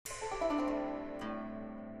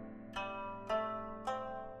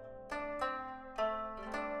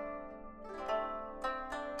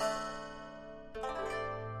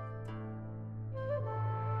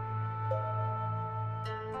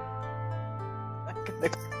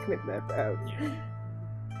Clip that out.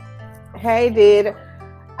 Hey, dude.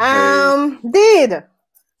 Hey. Dude.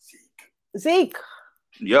 Zeke.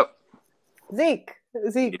 Yep. Zeke.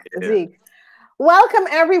 Yeah. Welcome,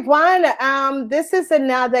 everyone. This is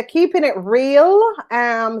another Keeping It Real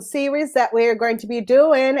series that we're going to be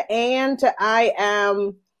doing. And I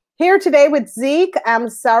am here today with Zeke. I'm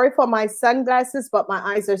sorry for my sunglasses, but my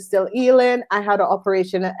eyes are still healing. I had an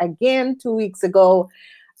operation again 2 weeks ago.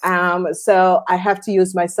 So I have to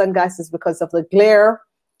use my sunglasses because of the glare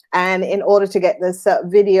and in order to get this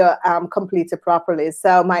video completed properly.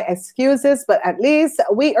 So my excuses, but at least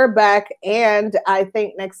we are back, and I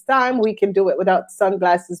think next time we can do it without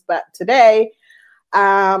sunglasses. But today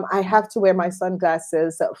I have to wear my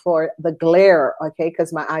sunglasses for the glare, okay,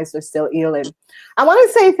 because my eyes are still healing. I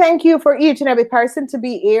want to say thank you for each and every person to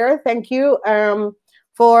be here. Thank you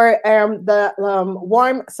for the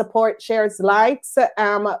warm support, shares, likes.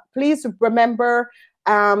 Please remember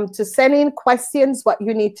to send in questions, what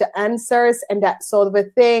you need to answer, and that sort of a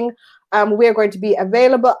thing. We're going to be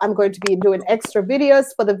available. I'm going to be doing extra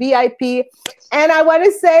videos for the VIP. And I want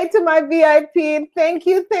to say to my VIP, thank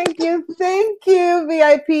you, VIPs.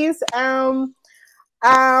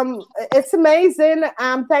 It's amazing.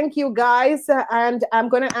 Thank you, guys. And I'm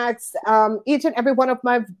going to ask each and every one of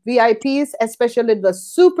my VIPs, especially the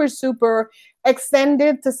super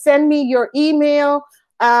extended, to send me your email.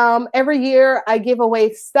 Every year I give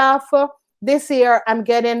away stuff. This year I'm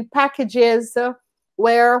getting packages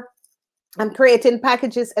where I'm creating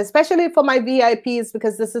packages, especially for my VIPs,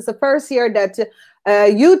 because this is the first year that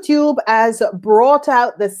YouTube has brought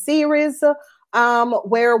out the series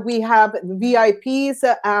where we have VIPs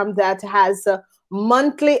that has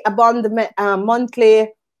monthly abandonment,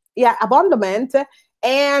 abandonment,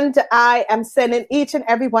 and I am sending each and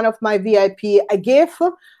every one of my VIP a gift.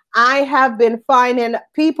 I have been finding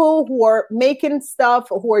people who are making stuff,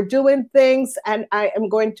 who are doing things, and I am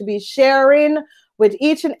going to be sharing with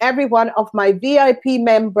each and every one of my VIP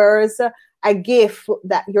members a gift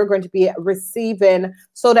that you're going to be receiving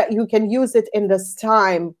so that you can use it in this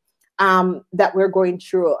time that we're going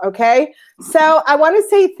through. Okay, so I want to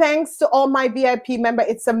say thanks to all my VIP members.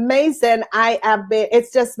 It's amazing.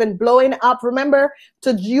 It's just been blowing up. Remember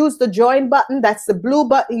to use the join button. That's the blue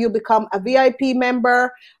button. You become a VIP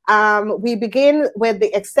member. We begin with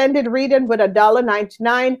the extended reading with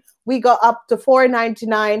 $1.99. We go up to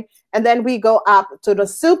 $4.99, and then we go up to the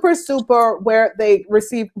super where they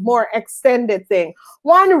receive more extended thing.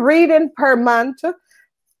 One reading per month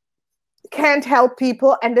can't help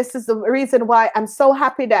people, and this is the reason why I'm so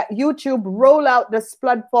happy that YouTube roll out this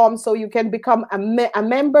platform so you can become a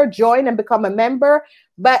member, join and become a member.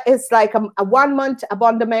 But it's like a 1 month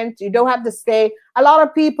abandonment. You don't have to stay. A lot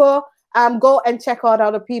of people go and check out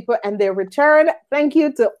other people and they return. Thank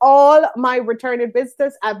you to all my returning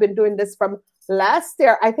visitors. I've been doing this from last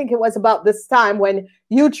year. I think it was about this time when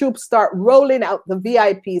YouTube start rolling out the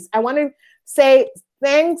VIPs. I want to say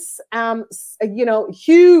thanks,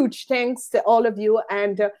 huge thanks to all of you.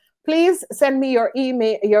 And please send me your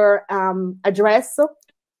email, your address,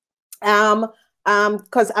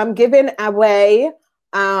 because I'm giving away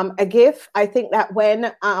a gift. I think that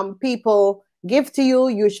when people give to you,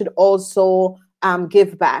 you should also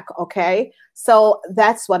give back. Okay, so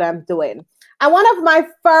that's what I'm doing. And one of my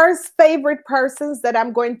first favorite persons that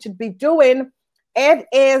I'm going to be doing, it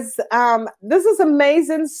is this is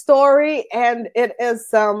amazing story, and it is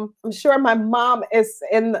I'm sure my mom is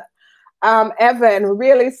in heaven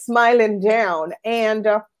really smiling down. And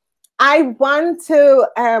I want to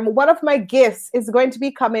one of my gifts is going to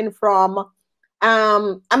be coming from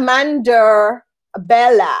Amanda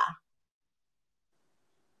Bella.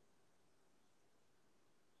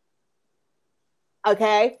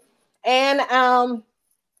 Okay, and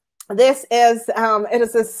this is it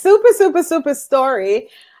is a super story.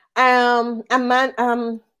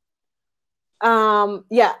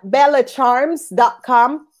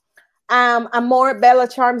 BellaCharms.com,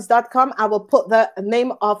 AmoreBellaCharms.com. I will put the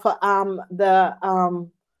name of the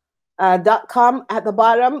 .com at the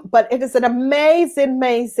bottom, but it is an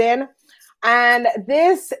amazing, and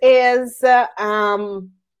this is it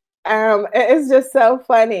is just so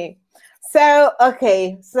funny. So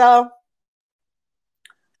okay, so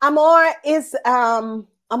Amore is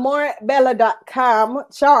AmoreBella.com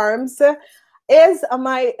charms is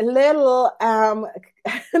my little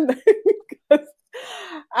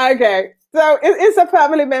okay, so it's a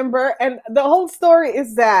family member, and the whole story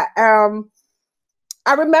is that I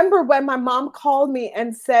remember when my mom called me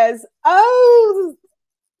and says, "Oh,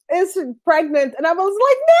 is pregnant?" And I was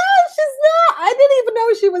like, "No, she's not. I didn't even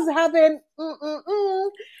know she was having."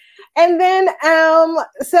 And then,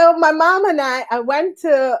 so my mom and I went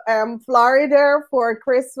to Florida for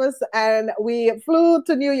Christmas, and we flew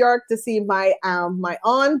to New York to see my my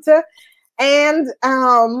aunt. And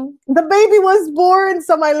the baby was born,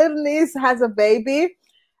 so my little niece has a baby.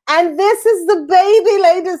 And this is the baby,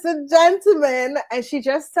 ladies and gentlemen. And she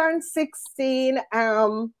just turned 16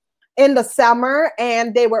 in the summer,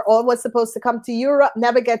 and they were always supposed to come to Europe,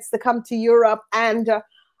 never gets to come to Europe. And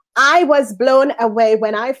I was blown away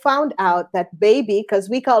when I found out that baby, because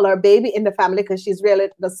we call her baby in the family because she's really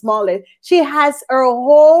the smallest, she has her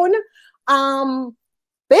own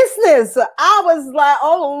business. I was like,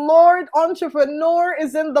 oh Lord, entrepreneur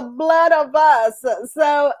is in the blood of us.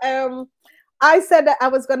 So I said that I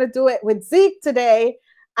was going to do it with Zeke today,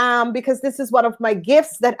 because this is one of my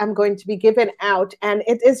gifts that I'm going to be giving out. And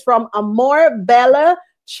it is from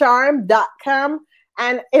amorbellacharm.com.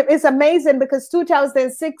 And it is amazing because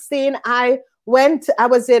 2016, I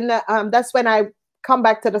was in, that's when I come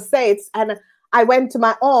back to the States, and I went to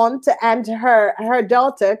my aunt and her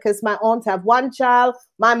daughter, because my aunt have one child,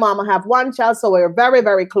 my mama have one child, so we're very,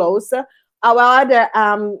 very close. Our other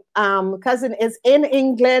cousin is in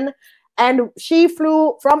England, and she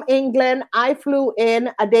flew from England. I flew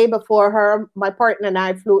in a day before her. My partner and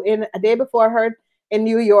I flew in a day before her in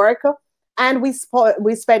New York. And we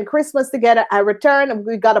spent Christmas together. I returned and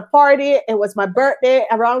we got a party. It was my birthday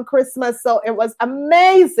around Christmas. So it was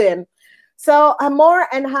amazing. So Amor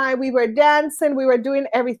and I, we were dancing, we were doing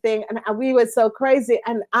everything, and we were so crazy.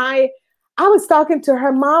 And I was talking to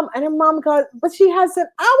her mom, and her mom goes, but she hasn't.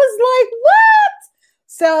 I was like, what?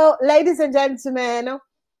 So ladies and gentlemen,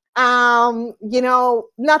 you know,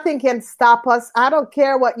 nothing can stop us. I don't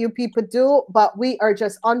care what you people do, but we are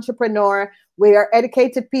just entrepreneur. We are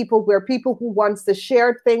educated people. We're people who wants to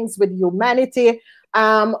share things with humanity.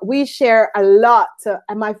 We share a lot.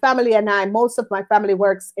 And my family and I, most of my family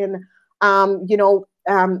works in, you know,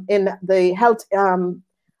 in the health.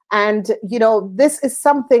 And, you know, this is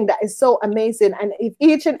something that is so amazing. And if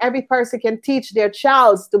each and every person can teach their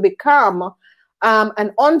child to become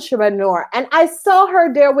an entrepreneur. And I saw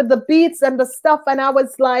her there with the beats and the stuff, and I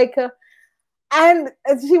was like, and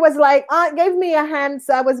she was like, gave me a hand.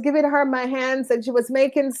 So I was giving her my hands, and she was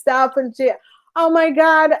making stuff, and she, oh my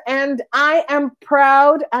God. And I am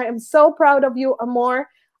proud. I am so proud of you, Amor.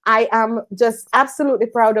 I am just absolutely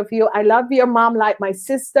proud of you. I love your mom like my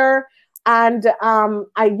sister. And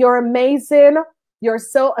you're amazing. You're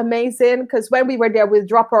so amazing. Because when we were there, we'd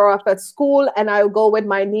drop her off at school, and I'll go with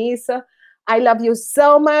my niece. I love you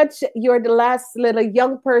so much. You're the last little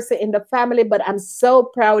young person in the family, but I'm so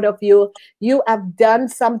proud of you. You have done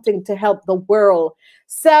something to help the world.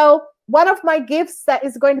 So one of my gifts that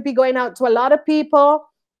is going to be going out to a lot of people,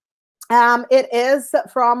 it is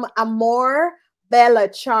from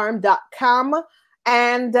amorbellacharm.com.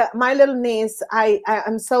 And my little niece,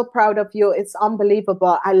 I'm so proud of you. It's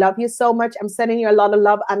unbelievable. I love you so much. I'm sending you a lot of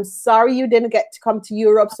love. I'm sorry you didn't get to come to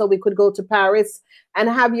Europe so we could go to Paris and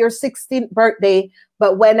have your 16th birthday.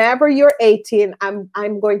 But whenever you're 18,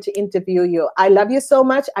 I'm going to interview you. I love you so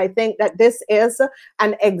much. I think that this is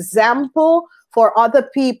an example for other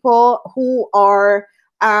people who are,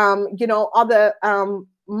 you know, other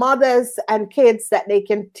mothers and kids, that they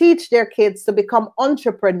can teach their kids to become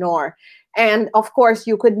entrepreneur. And of course,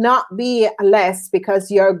 you could not be less, because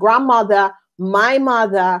your grandmother, my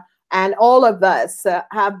mother, and all of us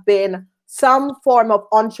have been some form of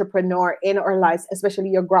entrepreneur in our lives,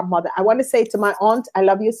 especially your grandmother. I want to say to my aunt, I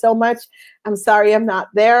love you so much. I'm sorry I'm not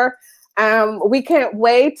there. We can't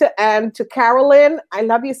wait. And to Carolyn, I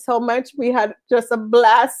love you so much. We had just a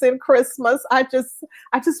blast in Christmas. I just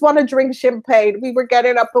want to drink champagne. We were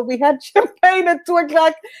getting up, but we had champagne at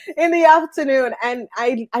 2:00 in the afternoon. And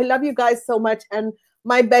I love you guys so much. And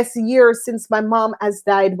my best year since my mom has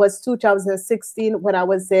died was 2016, when I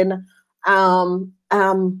was in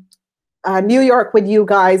New York with you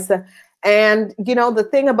guys. And, you know, the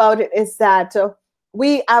thing about it is that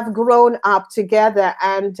we have grown up together.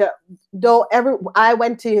 And though I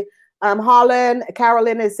went to Holland,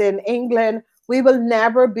 Carolyn is in England, we will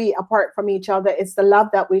never be apart from each other. It's the love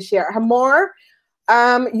that we share. Amor,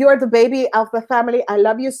 you're the baby of the family. I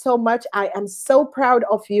love you so much. I am so proud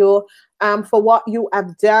of you for what you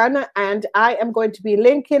have done. And I am going to be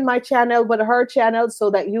linking my channel with her channel so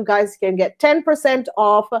that you guys can get 10%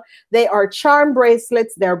 off. They are charm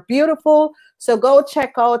bracelets. They're beautiful. So go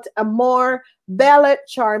check out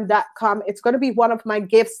amorbellacharm.com. It's going to be one of my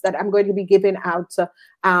gifts that I'm going to be giving out to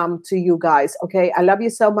you guys. Okay. I love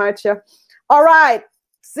you so much. All right,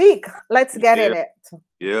 Zeke, let's get in it.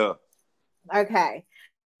 Yeah. Okay.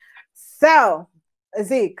 So,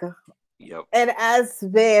 Zeke, yep. It has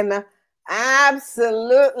been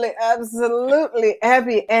Absolutely, absolutely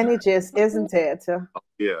heavy energies, isn't it?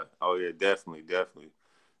 Yeah. Oh yeah, definitely, definitely.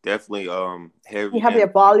 Definitely You heavy have your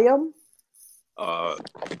energy. volume? Uh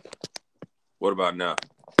what about now?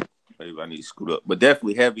 Maybe I need to scoot up. But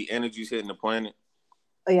definitely heavy energies hitting the planet.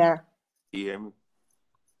 Yeah. You hear me?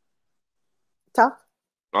 Tough?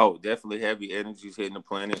 Oh, definitely heavy energies hitting the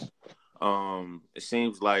planet. It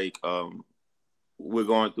seems like we're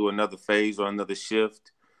going through another phase or another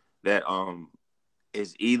shift that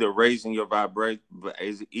is either raising your vibration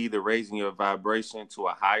to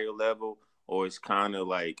a higher level, or it's kind of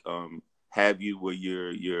like have you where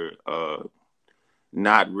you're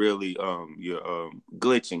not really you're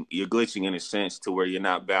glitching in a sense to where you're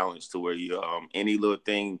not balanced, to where you any little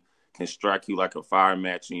thing can strike you like a fire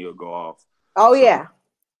match and you'll go off. Oh So yeah,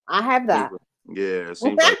 I have that. yeah, it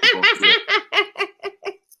seems like we're going through that.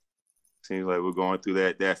 Seems like we're going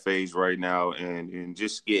through that phase right now, and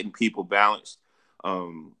just getting people balanced,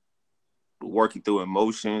 working through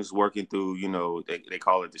emotions, working through, they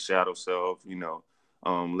call it the shadow self,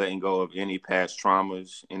 letting go of any past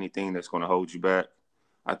traumas, anything that's going to hold you back.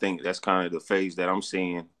 I think that's kind of the phase that I'm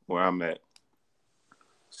seeing where I'm at.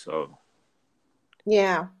 So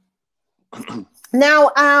Yeah.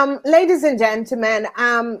 Now, ladies and gentlemen,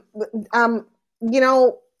 I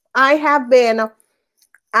have been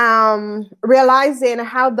realizing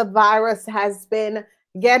how the virus has been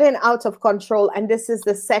getting out of control, and this is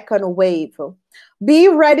the second wave. Be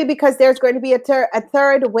ready, because there's going to be a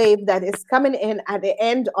third wave that is coming in at the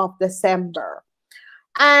end of December.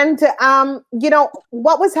 And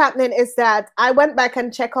what was happening is that I went back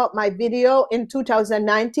and checked out my video in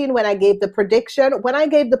 2019 when I gave the prediction. When I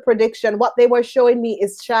gave the prediction, what they were showing me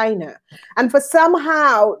is China, and for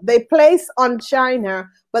somehow they placed on China,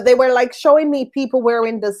 but they were like showing me people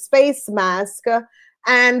wearing the space mask,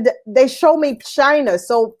 and they show me China.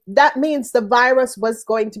 So that means the virus was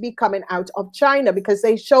going to be coming out of China, because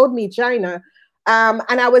they showed me China.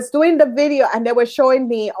 And I was doing the video, and they were showing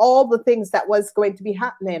me all the things that was going to be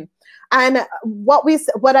happening. And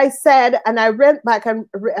what I said, and I went back and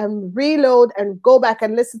reload and go back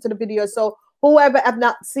and listen to the video. So whoever have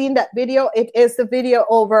not seen that video, it is the video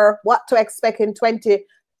over what to expect in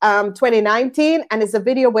 2019, and it's a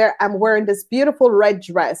video where I'm wearing this beautiful red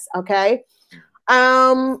dress. Okay.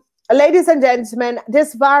 Ladies and gentlemen,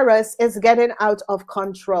 this virus is getting out of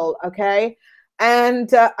control. Okay. And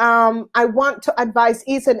I want to advise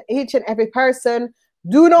each and every person,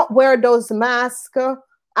 do not wear those masks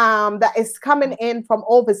that is coming in from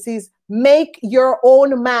overseas. Make your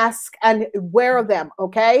own mask and wear them,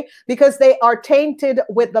 okay? Because they are tainted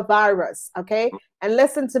with the virus, okay? And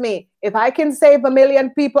listen to me. If I can save 1 million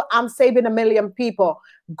people, I'm saving 1 million people.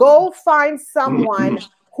 Go find someone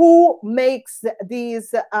who makes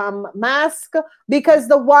these masks, because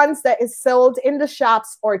the ones that is sold in the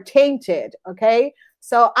shops are tainted. Okay,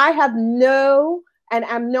 so I have and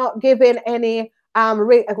I'm not giving any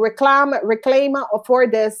reclaim for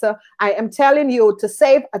this. I am telling you, to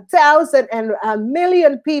save 1,000 and 1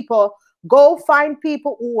 million people, go find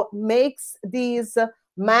people who makes these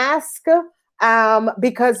masks,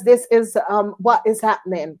 because this is what is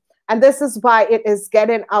happening, and this is why it is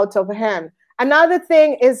getting out of hand. Another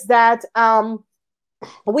thing is that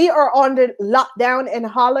we are on the lockdown in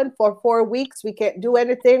Holland for 4 weeks. We can't do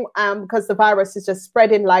anything because the virus is just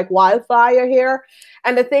spreading like wildfire here.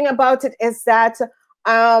 And the thing about it is that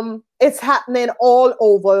it's happening all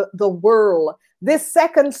over the world. This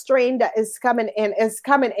second strain that is coming in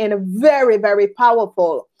very, very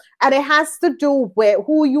powerful. And it has to do with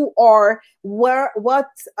who you are, what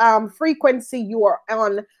frequency you are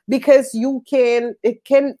on, because you can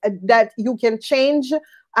change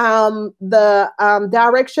the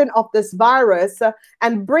direction of this virus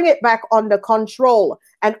and bring it back under control.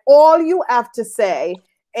 And all you have to say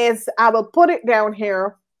is, I will put it down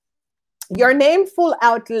here, your name full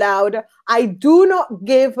out loud. I do not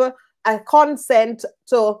give a consent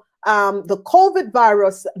to the COVID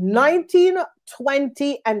virus 19,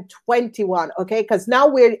 20, and 21, okay? Because now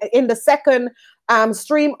we're in the second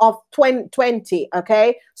stream of 2020,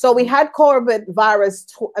 okay? So we had COVID virus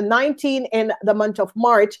 19 in the month of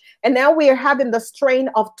March, and now we are having the strain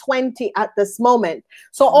of 20 at this moment.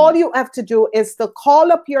 So all you have to do is to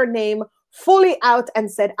call up your name fully out and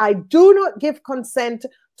said, I do not give consent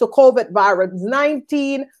to COVID virus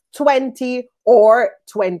 19, 20, or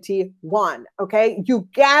 21, okay? You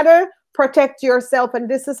gotta protect yourself, and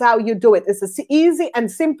this is how you do it. It's as easy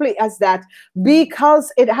and simply as that,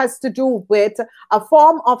 because it has to do with a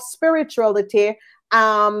form of spirituality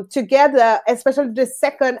together, especially the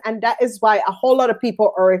second, and that is why a whole lot of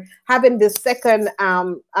people are having this second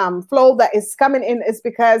flow that is coming in, is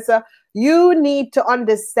because you need to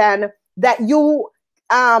understand that you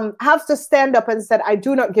have to stand up and said, I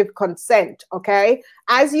do not give consent. Okay.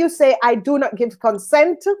 As you say, I do not give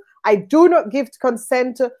consent. I do not give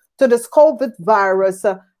consent to this COVID virus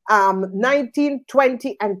 19,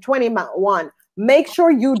 20, and 21. Make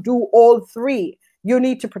sure you do all three. You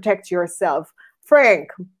need to protect yourself. Frank,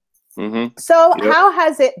 so how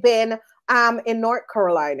has it been in North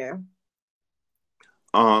Carolina?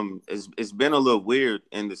 It's been a little weird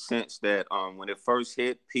in the sense that when it first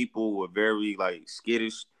hit, people were very like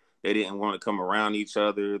skittish. They didn't want to come around each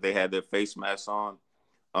other. They had their face masks on.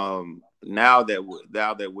 Now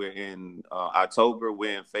that we're in October,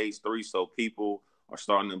 we're in phase 3, so people are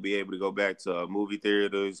starting to be able to go back to movie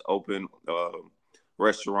theaters, open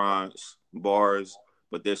restaurants, bars,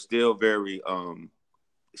 but they're still very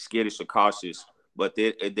skittish or cautious. But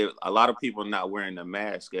a lot of people are not wearing the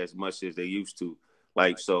mask as much as they used to.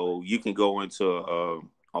 Like, so you can go into a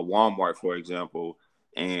Walmart, for example,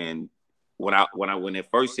 and when it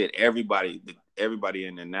first hit, everybody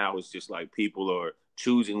in there now is just like people are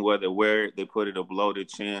choosing whether to wear it. They put it below the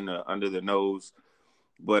chin or under the nose,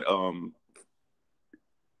 but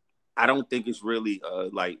I don't think it's really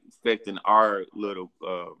like affecting our little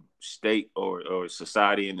state or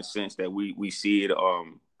society in the sense that we see it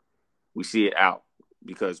out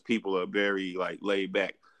because people are very like laid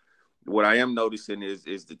back. What I am noticing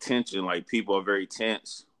is the tension. Like, people are very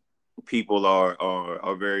tense. People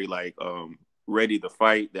are very like ready to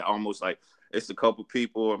fight. They're almost like, it's a couple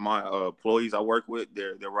people of my employees I work with.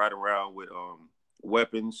 They're right around with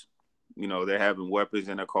weapons. You know, they're having weapons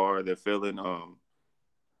in their car. They're feeling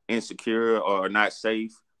insecure or not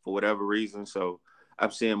safe for whatever reason. So I'm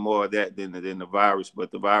seeing more of that than the virus. But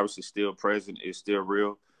the virus is still present. It's still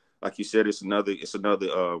real. Like you said, it's another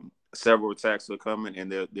several attacks are coming,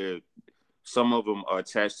 and they're some of them are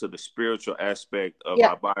attached to the spiritual aspect of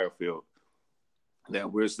our biofield.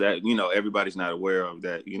 That you know, everybody's not aware of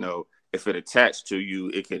that. You know, if it attached to you,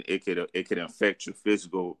 it can affect your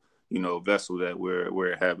physical, you know, vessel that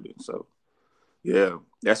we're inhabiting. So yeah,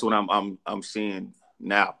 that's what I'm seeing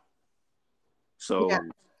now. So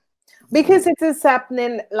because it is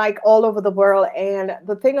happening like all over the world, and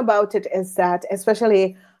the thing about it is that,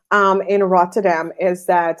 especially in Rotterdam, is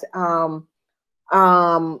that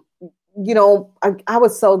you know, I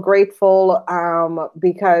was so grateful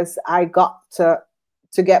because I got to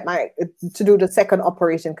do the second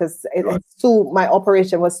operation, because my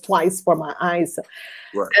operation was twice for my eyes.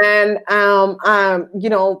 Right. And you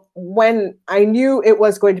know, when I knew it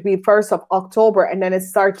was going to be 1st of October, and then it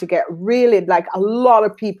started to get really like a lot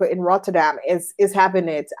of people in Rotterdam is having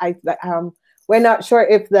it. We're not sure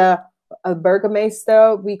if the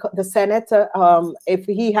Burgermeister, the senator, if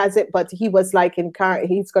he has it, but he was like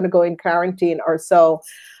he's going to go in quarantine or so.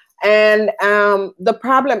 And the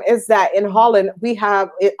problem is that in Holland,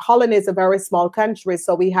 Holland is a very small country,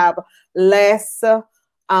 so we have less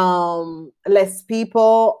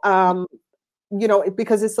people, you know,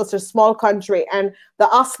 because it's such a small country, and the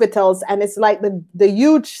hospitals, and it's like the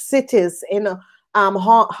huge cities in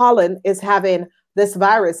Holland is having this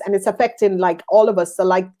virus, and it's affecting like all of us. So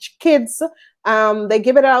like kids, they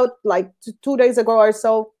give it out like 2 days ago or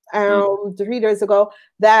so, 3 days ago,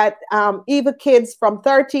 that even kids from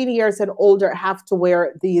 13 years and older have to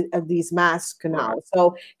wear these masks now. Right.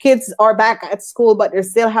 So kids are back at school, but they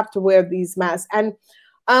still have to wear these masks. And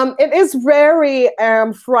it is very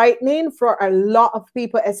frightening for a lot of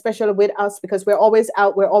people, especially with us, because we're always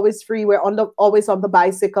out, we're always free, we're always on the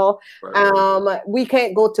bicycle. Right. We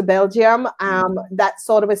can't go to Belgium. That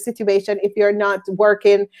sort of a situation. If you're not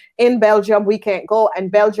working in Belgium, we can't go. And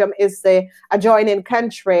Belgium is the adjoining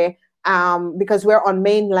country because we're on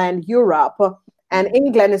mainland Europe, and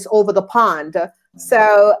England is over the pond.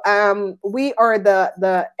 So we are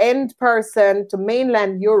the end person to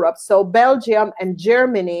mainland Europe. So Belgium and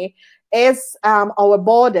Germany is our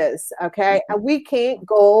borders, okay? And we can't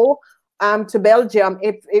go to Belgium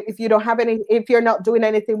if you don't have if you're not doing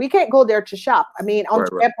anything. We can't go there to shop. I mean,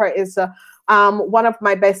 Antwerp is one of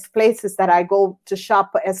my best places that I go to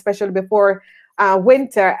shop, especially before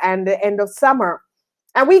winter and the end of summer.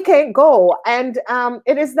 And we can't go. And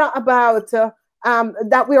it is not about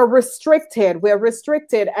that we are restricted. We're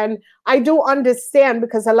restricted. And I do understand,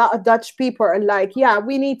 because a lot of Dutch people are like, yeah,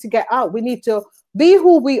 we need to get out. We need to be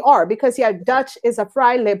who we are, because yeah, Dutch is a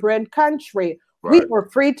free liberal country. Right. We are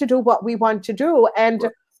free to do what we want to do. And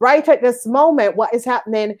right at this moment, what is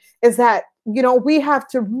happening is that, you know, we have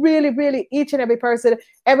to really, really, each and every person,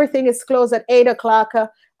 everything is closed at 8 o'clock.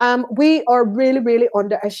 We are really, really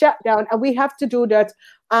under a shutdown, and we have to do that.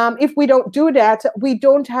 If we don't do that, we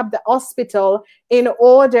don't have the hospital in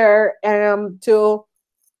order to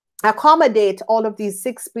accommodate all of these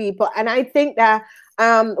 6 people. And I think that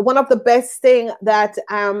one of the best thing that,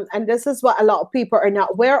 and this is what a lot of people are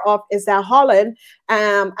not aware of, is that Holland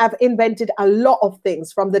have invented a lot of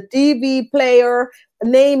things, from the TV player,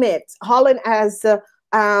 name it. Holland has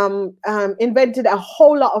invented a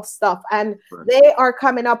whole lot of stuff, and they are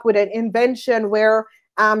coming up with an invention where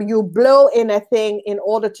you blow in a thing in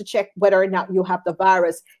order to check whether or not you have the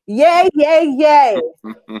virus. Yay, yay, yay.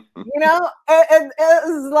 You know,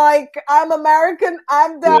 it's like, I'm American,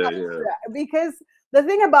 I'm down. Yeah. Because the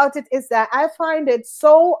thing about it is that I find it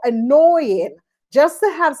so annoying just to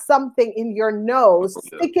have something in your nose,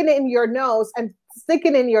 sticking in your nose and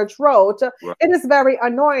sticking in your throat. It is very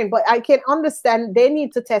annoying, but I can understand they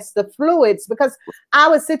need to test the fluids, because I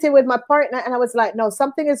was sitting with my partner and I was like, no,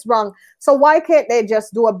 something is wrong. So why can't they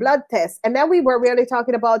just do a blood test? And then we were really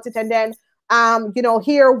talking about it. And then, you know,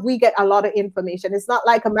 here we get a lot of information. It's not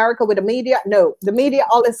like America with the media. No, the media,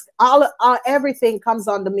 everything comes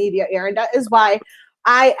on the media here. And that is why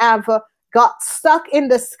I have got stuck in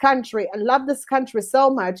this country and love this country so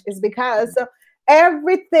much, is because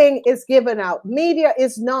everything is given out. Media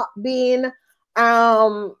is not being, you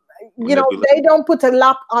know, they don't put a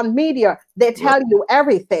lock on media. They tell you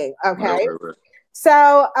everything. Okay.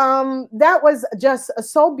 So that was just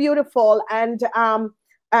so beautiful. And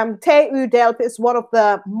Kathye Kaan is one of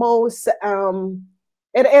the most,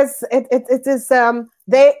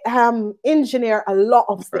 they engineer a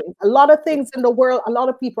lot of things in the world. A lot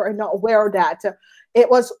of people are not aware of that. It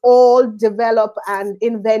was all developed and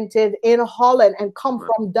invented in Holland and come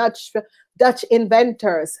from Dutch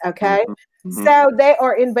inventors. Okay. So they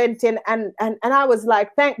are inventing, and I was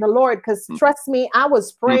like, thank the Lord, because trust me, I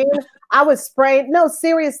was praying. No,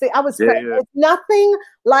 seriously, I was praying. It's nothing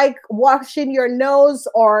like washing your nose,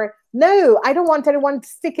 or no, I don't want anyone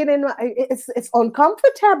sticking in. It's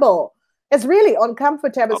uncomfortable. It's really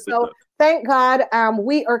uncomfortable. So thank God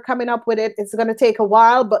we are coming up with it. It's going to take a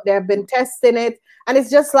while, but they've been testing it. And it's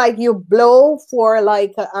just like you blow for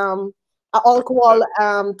like an alcohol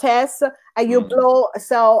test, and you blow.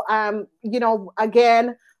 So, you know,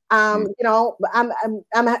 again, you know,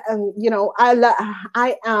 you know,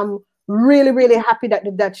 I am really, really happy that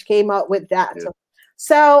the Dutch came out with that.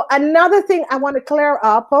 So another thing I want to clear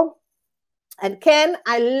up, and Ken,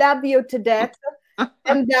 I love you to death.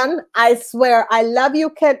 I'm done. I swear, I love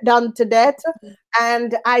you, Kent, done to death.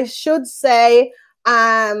 And I should say,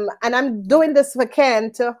 and I'm doing this for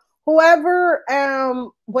Kent, whoever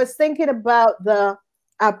was thinking about the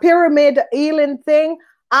pyramid healing thing,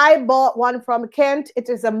 I bought one from Kent. It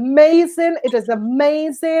is amazing. It is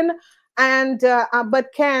amazing. And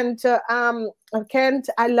but Kent,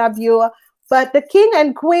 I love you. But the king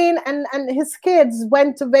and queen and his kids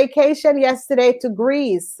went to vacation yesterday to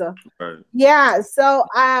Greece. Yeah, so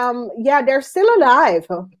yeah, they're still alive.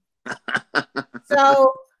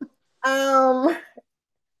 So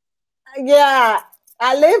yeah,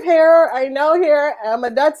 I live here. I know here. I'm a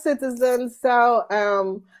Dutch citizen. So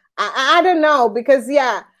I don't know, because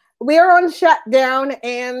yeah, we're on shutdown,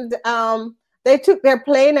 and they took their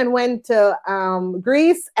plane and went to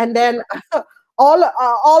Greece, and then all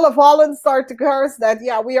of Holland started to curse that,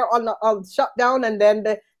 yeah, we are on shutdown. And then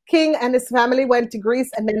the king and his family went to Greece,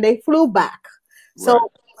 and then they flew back.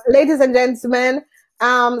 So, ladies and gentlemen,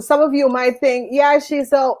 some of you might think, yeah,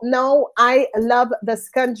 no, I love this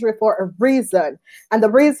country for a reason. And the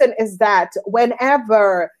reason is that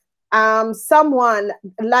whenever someone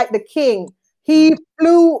like the king, he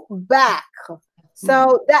flew back.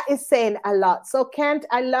 So that is saying a lot. So Kent,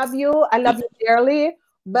 I love you. I love you dearly.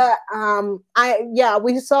 But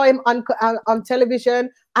we saw him on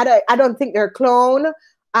television. I don't think they're clone.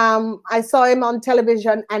 I saw him on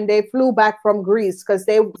television, and they flew back from Greece, because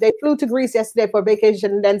they flew to Greece yesterday for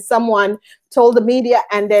vacation. And then someone told the media,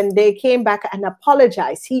 and then they came back and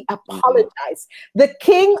apologized. He apologized. The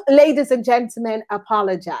king, ladies and gentlemen,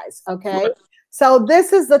 apologized. Okay. So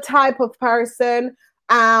this is the type of person,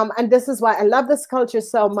 and this is why I love this culture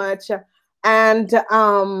so much. And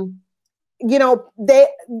you know,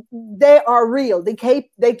 they are real. They keep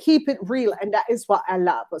it real, and that is what I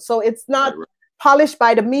love. So it's not polished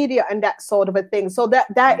by the media and that sort of a thing. So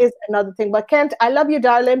that is another thing. But Kent, I love you,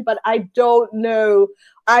 darling, but I don't know.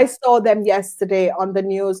 I saw them yesterday on the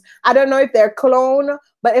news. I don't know if they're clone,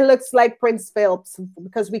 but it looks like Prince Phelps,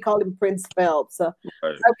 because we call him Prince Phelps.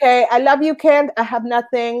 Okay, I love you, Kent. I have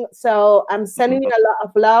nothing. So I'm sending you a lot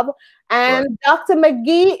of love. And Dr.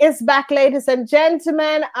 McGee is back, ladies and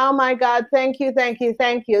gentlemen. Oh my God, thank you, thank you,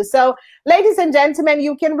 thank you. So, ladies and gentlemen,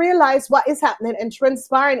 you can realize what is happening and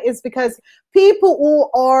transpiring is because people who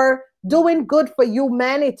are doing good for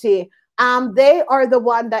humanity, they are the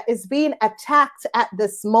one that is being attacked at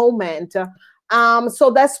this moment.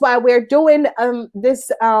 So that's why we're doing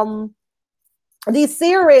these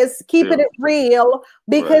series, keeping it real,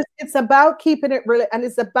 because it's about keeping it real, and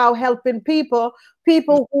it's about helping people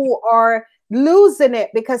who are losing it.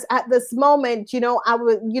 Because at this moment, we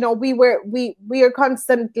are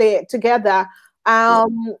constantly together.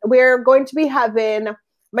 We're going to be having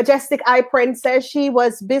Majestic Eye Princess. She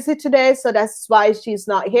was busy today, so that's why she's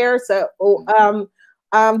not here. So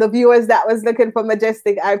the viewers that was looking for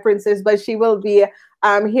Majestic Eye Princess, but she will be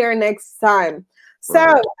here next time.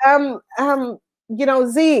 So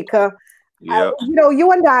Zeke,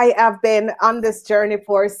 you and I have been on this journey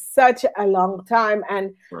for such a long time,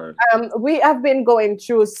 and we have been going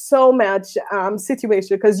through so much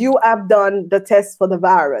situation, because you have done the test for the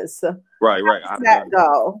virus. Right. How did that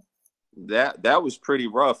go? That was pretty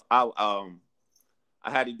rough. I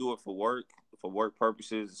had to do it for work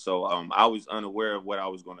purposes. So I was unaware of what I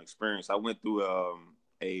was going to experience. I went through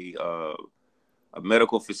a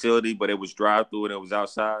medical facility, but it was drive-through and it was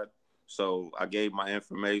outside. So I gave my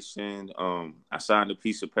information. I signed a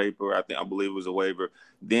piece of paper. I believe it was a waiver.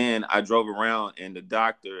 Then I drove around, and the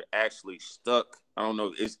doctor actually stuck. I don't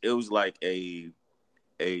know. It was like a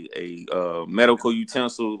medical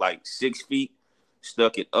utensil, like 6 feet.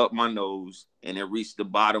 Stuck it up my nose, and it reached the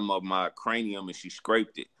bottom of my cranium, and she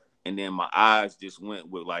scraped it. And then my eyes just went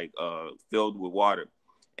with filled with water.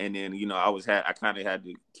 And then, I kind of had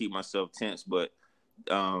to keep myself tense, but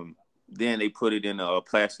then they put it in a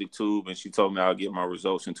plastic tube, and she told me I'll get my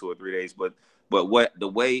results in 2 or 3 days. But the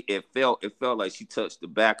way it felt like she touched the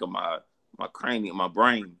back of my cranium, my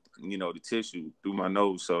brain, the tissue through my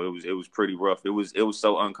nose. So it was pretty rough. It was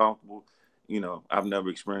so uncomfortable. I've never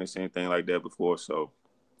experienced anything like that before. So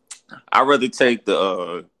I'd rather take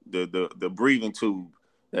the breathing tube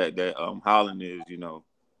that Holland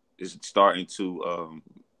is starting to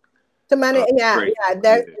manage.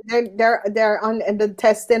 They're on in the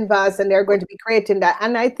testing vase, and they're going to be creating that.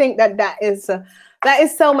 And I think that is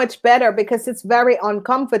so much better, because it's very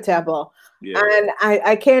uncomfortable. Yeah. And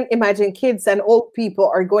I can't imagine kids and old people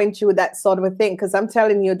are going through that sort of a thing, because I'm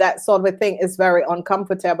telling you, that sort of a thing is very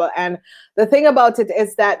uncomfortable. And the thing about it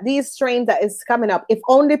is that these strains that is coming up, if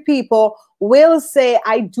only people will say,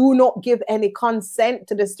 I do not give any consent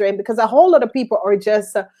to the strain, because a whole lot of people are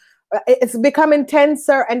just, it's becoming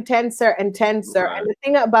tenser and tenser and tenser. Right. And the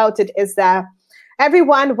thing about it is that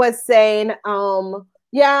everyone was saying,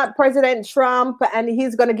 President Trump, and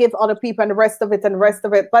he's going to give other people and the rest of it.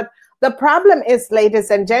 But the problem is, ladies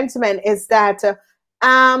and gentlemen, is that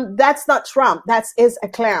that's not Trump. That is a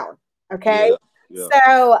clown. Okay. Yeah.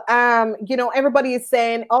 So, everybody is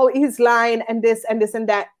saying, oh, he's lying and this and this and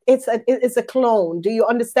that. It's a clone. Do you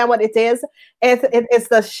understand what it is? It's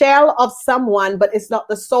the shell of someone, but it's not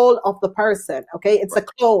the soul of the person. Okay. It's a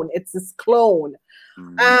clone. It's this clone.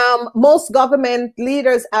 Most government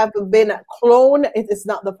leaders have been cloned. It is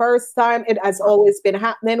not the first time. It has always been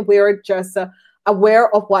happening. We're just aware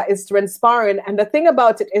of what is transpiring. And the thing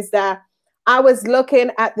about it is that I was looking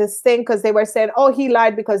at this thing, because they were saying, oh, he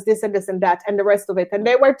lied because this and this and that and the rest of it. And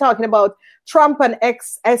they were talking about Trump and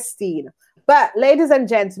Epstein. But ladies and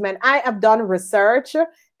gentlemen, I have done research,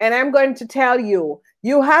 and I'm going to tell you,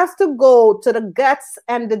 you have to go to the guts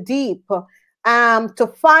and the deep to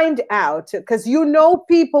find out, because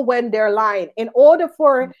people when they're lying. In order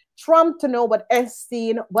for Trump to know what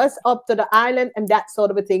Epstein was up to the island and that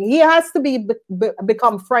sort of a thing, he has to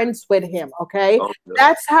become friends with him. Okay,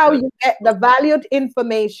 that's how you get the valued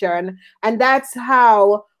information, and that's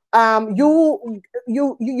how you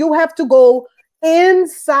have to go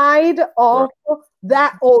inside of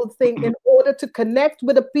that old thing in order to connect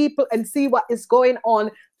with the people and see what is going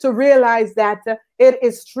on, to realize that it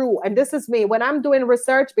is true. And this is me when I'm doing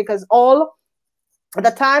research, because all the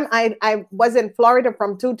time I was in Florida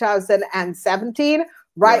from 2017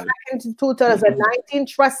 right back into 2019.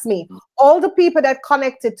 Trust me, all the people that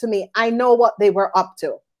connected to me, I know what they were up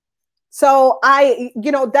to. So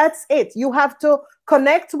that's it. You have to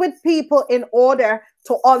connect with people in order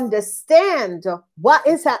to understand what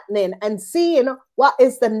is happening and seeing what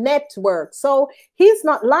is the network. So he's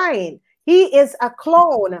not lying. He is a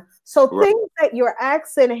clone. So things that you're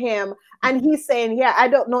asking him, and he's saying, yeah, I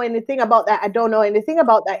don't know anything about that. I don't know anything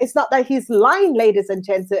about that. It's not that he's lying, ladies and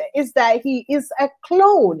gentlemen. It's that he is a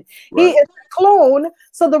clone. He is a clone.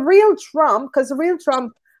 So the real Trump, because the real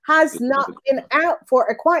Trump has not been out for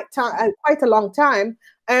quite a long time,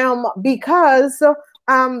 because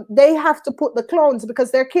they have to put the clones,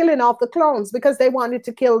 because they're killing off the clones, because they wanted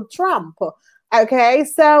to kill Trump. Okay,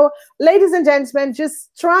 so ladies and gentlemen,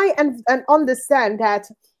 just try and understand that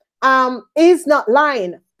he's not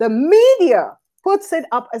lying. The media puts it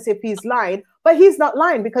up as if he's lying, but he's not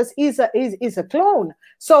lying because he's a clone.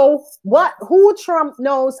 So who Trump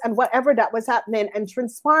knows and whatever that was happening and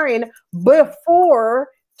transpiring before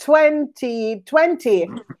 2020,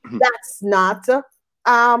 that's not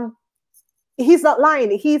he's not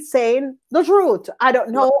lying. He's saying the truth. I don't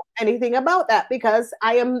know anything about that because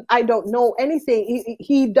I don't know anything.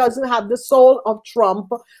 He doesn't have the soul of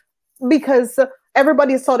Trump because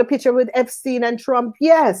everybody saw the picture with Epstein and Trump.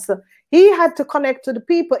 Yes, he had to connect to the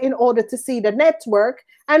people in order to see the network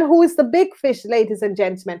and who is the big fish, ladies and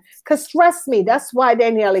gentlemen. Because trust me, that's why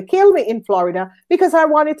they nearly killed me in Florida, because I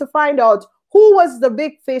wanted to find out who was the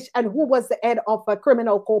big fish and who was the head of a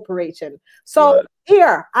criminal corporation. So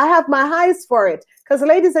here, I have my eyes for it. Because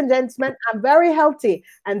ladies and gentlemen, I'm very healthy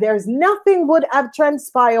and there's nothing would have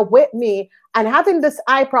transpired with me. And having this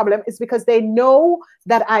eye problem is because they know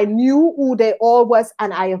that I knew who they all was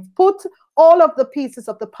and I have put all of the pieces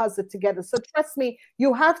of the puzzle together. So trust me,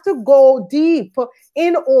 you have to go deep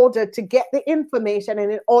in order to get the information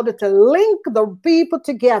and in order to link the people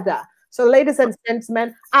together. So ladies and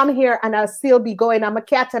gentlemen, I'm here and I'll still be going. I'm a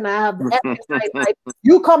cat and I have every night.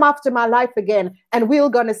 You come after my life again and we're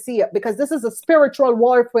going to see it, because this is a spiritual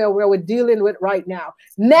warfare where we're dealing with right now.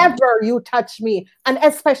 Never you touch me, and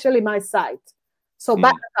especially my sight. So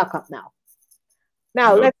back up now.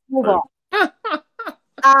 Now let's move on.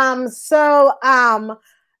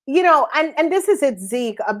 You know, and this is it,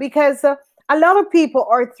 Zeke, because a lot of people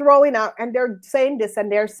are throwing out and they're saying this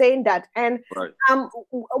and they're saying that, and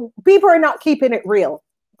people are not keeping it real.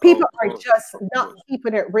 People are just not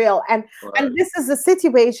keeping it real, and this is the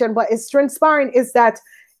situation. What is transpiring is that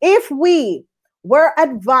if we were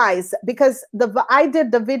advised, because I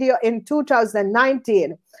did the video in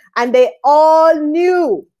 2019, and they all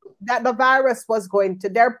knew that the virus was going to.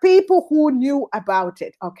 There are people who knew about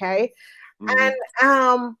it, okay, and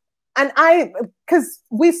because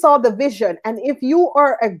we saw the vision, and if you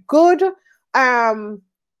are a good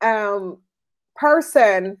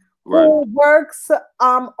person who works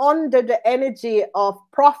under the energy of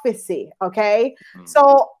prophecy, okay,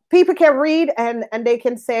 so people can read and they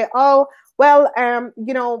can say, oh, well,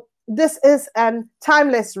 you know, this is a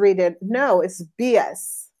timeless reading. No, it's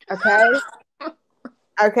BS, okay.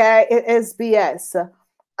 Okay, it is BS.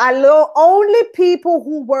 Only people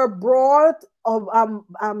who were brought of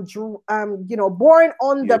you know, born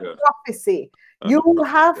on the prophecy. You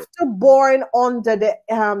have to born under the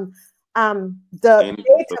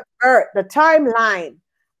date of birth, the timeline,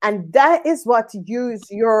 and that is what you use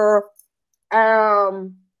your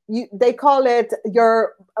they call it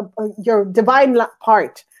your divine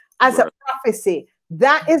part as a prophecy.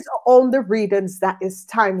 That is on the readings that is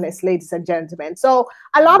timeless, ladies and gentlemen. So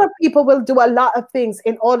a lot of people will do a lot of things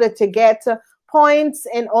in order to get points,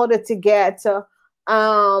 in order to get, you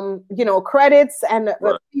know, credits. And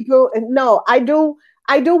people, no, I do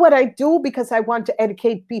what I do because I want to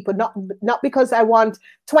educate people, not because I want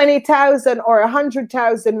 20,000 or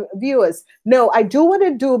 100,000 viewers. No, I do what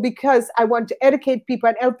I do because I want to educate people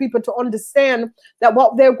and help people to understand that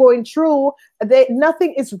what they're going through,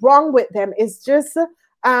 nothing is wrong with them. It's just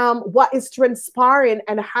what is transpiring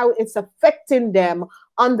and how it's affecting them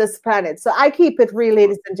on this planet. So I keep it real,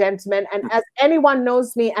 ladies and gentlemen. And as anyone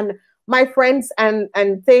knows me and my friends and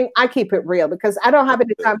thing, I keep it real because I don't have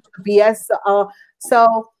any time for BS.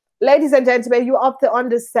 So, ladies and gentlemen, you have to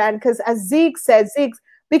understand, because as Zeke said,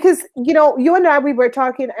 because, you know, you and I, we were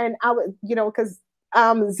talking, and I was, you know, because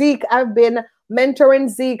Zeke, I've been mentoring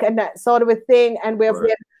Zeke and that sort of a thing, and we've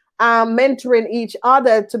been mentoring each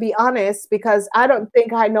other, to be honest, because I don't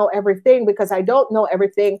think I know everything, because I don't know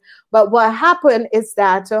everything. But what happened is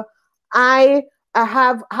that I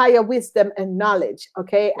have higher wisdom and knowledge,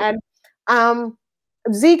 okay? And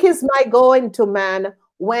Zeke is my go-to man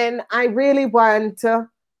when I really want to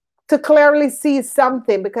clearly see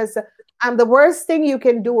something, because the worst thing you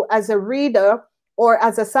can do as a reader or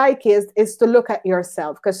as a psychist is to look at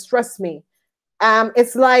yourself, because trust me,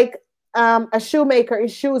 it's like a shoemaker,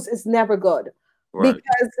 his shoes is never good,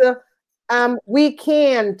 because we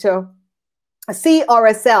can't see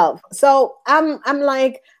ourselves. So I'm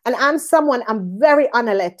like, and I'm very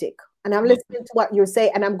analytic, and I'm listening to what you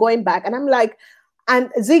say, and I'm going back, and I'm like,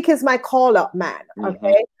 and Zeke is my call-up man,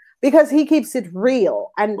 okay? Because he keeps it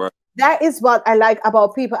real. And that is what I like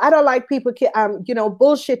about people. I don't like people, you know,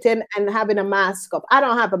 bullshitting and having a mask up. I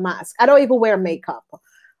don't have a mask. I don't even wear makeup,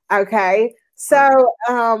 okay? So,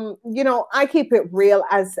 you know, I keep it real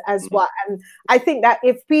as what. And I think that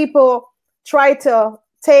if people try to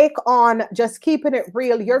take on just keeping it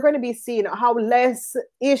real, you're going to be seeing how less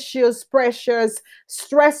issues, pressures,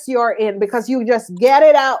 stress you're in, because you just get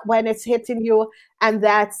it out when it's hitting you, and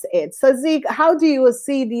that's it. So Zeke, how do you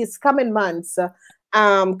see these coming months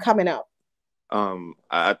coming up?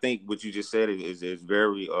 I think what you just said is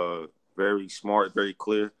very very smart, very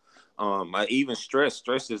clear. Even stress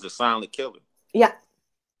is a silent killer. Yeah,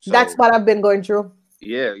 So that's what I've been going through.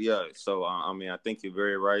 yeah. So I mean, I think you're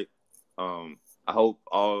very right. I hope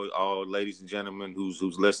all ladies and gentlemen who's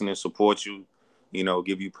listening support you, you know,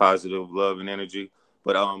 give you positive love and energy.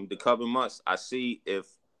 But the coming months, I see if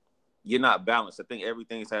you're not balanced. I think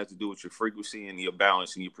everything has to do with your frequency and your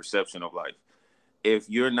balance and your perception of life. If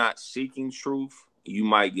you're not seeking truth, you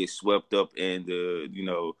might get swept up in the, you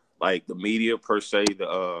know, like the media per se,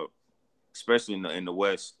 the especially in the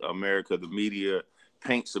West America, the media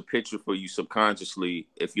paints a picture for you subconsciously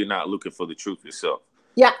if you're not looking for the truth yourself.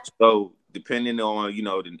 Yeah. So depending on, you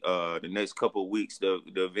know, the next couple of weeks, the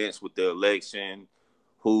events with the election,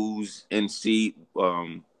 who's in seat,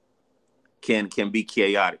 can be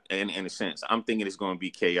chaotic. And in a sense, I'm thinking it's going to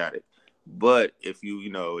be chaotic. But if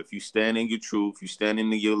you stand in your truth, you stand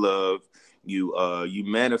in your love, you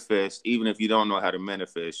manifest, even if you don't know how to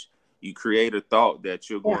manifest, you create a thought that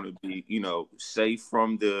you're going to be, you know, safe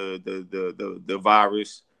from the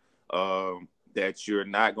virus, that you're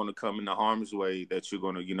not going to come into harm's way, that you're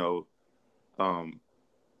going to, you know,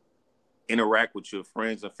 interact with your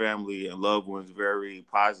friends and family and loved ones very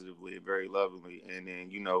positively and very lovingly. And then,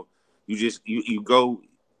 you know, you go,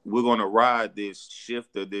 we're going to ride this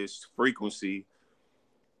shift of this frequency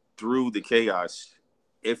through the chaos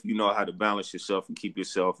if you know how to balance yourself and keep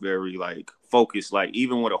yourself very like focused. Like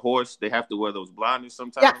even with a horse, they have to wear those blinders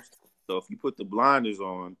sometimes. Yeah. So if you put the blinders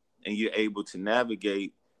on and you're able to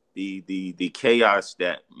navigate the chaos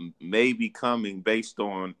that may be coming based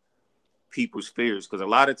on people's fears, because a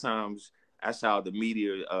lot of times that's how the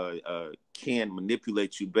media can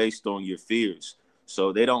manipulate you based on your fears.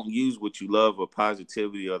 So they don't use what you love or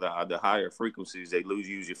positivity or the higher frequencies. They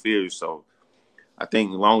use your fears. So I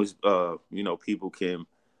think as long as you know, people can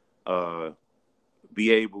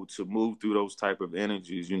be able to move through those type of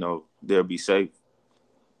energies, you know, they'll be safe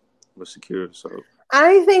or secure. So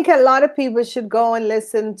I think a lot of people should go and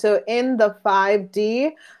listen to In the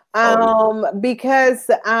 5D, because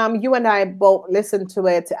you and I both listened to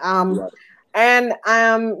it. Right. And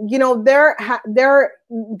you know,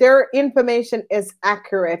 their information is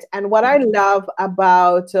accurate. And what I love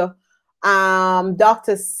about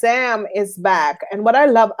Dr. Sam is back, and what I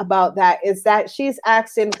love about that is that she's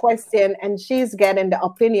asking question and she's getting the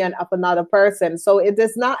opinion of another person. So it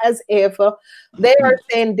is not as if they are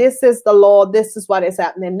saying this is the law, this is what is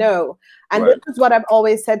happening. No. And right. This is what I've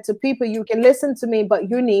always said to people: you can listen to me, but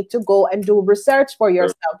you need to go and do research for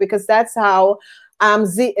yourself, because that's how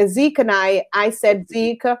Zeke and I said,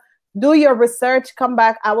 Zeke, do your research, come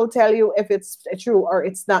back. I will tell you if it's true or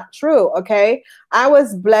it's not true. Okay. I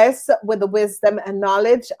was blessed with the wisdom and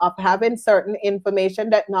knowledge of having certain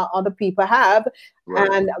information that not other people have. Right.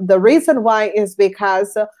 And the reason why is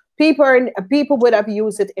because people would have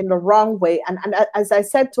used it in the wrong way. And as I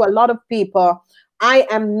said to a lot of people, I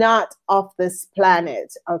am not of this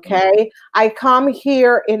planet, okay? I come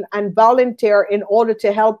here and volunteer in order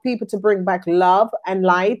to help people to bring back love and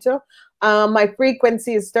light. My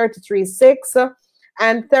frequency is 33.6,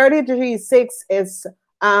 and 33.6 is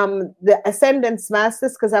the Ascendance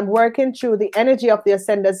Masters, because I'm working through the energy of the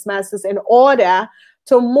Ascendance Masters in order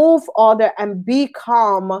to move order and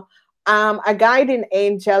become a guiding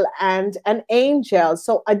angel and an angel.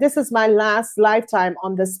 So this is my last lifetime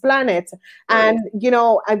on this planet. And, you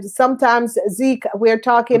know, sometimes, Zeke, we're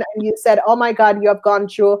talking and you said, oh my God, you have gone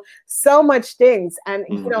through so much things. And,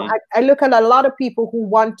 you know, I look at a lot of people who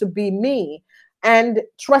want to be me. And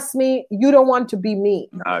trust me, you don't want to be me.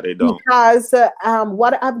 Nah, they don't. Because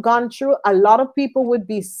what I've gone through, a lot of people would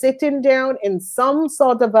be sitting down in some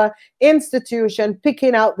sort of a institution,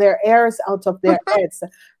 picking out their hairs out of their heads.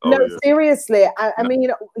 No, yeah. Seriously. I mean,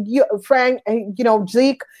 you, Frank, you know,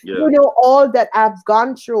 Zeke, you know, all that I've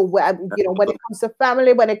gone through, you know, when it comes to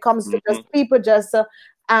family, when it comes to just people just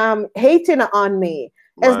hating on me.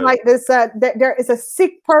 Right. It's like this, there is a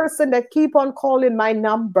sick person that keep on calling my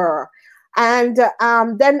number. And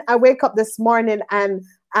then I wake up this morning and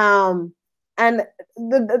I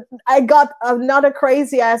got another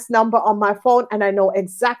crazy ass number on my phone, and I know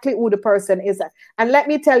exactly who the person is. And let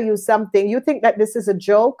me tell you something. You think that this is a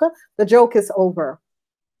joke? The joke is over.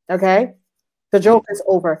 Okay? The joke is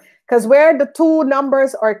over. Because where the two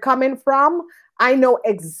numbers are coming from, I know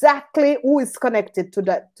exactly who is connected to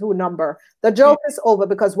that two number. The joke is over,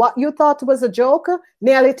 because what you thought was a joke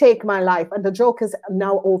nearly take my life, and the joke is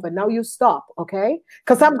now over. Now you stop, okay?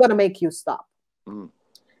 Because I'm gonna make you stop.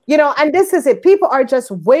 You know, and this is it. People are just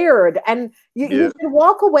weird, and you can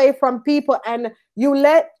walk away from people and you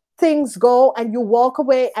let things go and you walk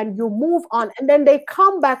away and you move on, and then they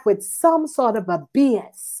come back with some sort of a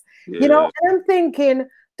BS. You know, and I'm thinking,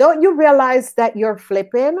 don't you realize that you're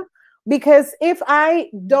flipping? Because if I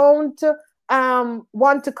don't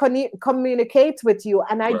want to communicate with you,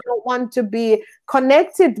 and I don't want to be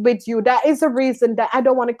connected with you, that is a reason that I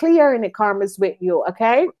don't want to clear any karmas with you,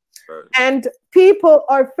 okay? And people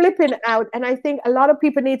are flipping out, and I think a lot of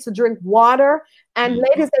people need to drink water. And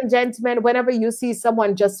ladies and gentlemen, whenever you see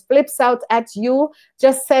someone just flips out at you,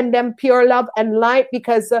 just send them pure love and light,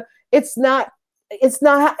 because it's not,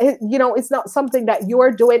 you know, it's not something that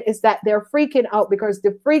you're doing. Is that they're freaking out because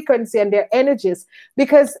the frequency and their energies.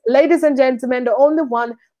 Because ladies and gentlemen, the only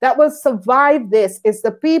one that will survive this is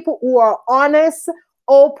the people who are honest,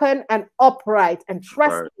 open, and upright. And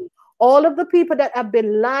trust me, all of the people that have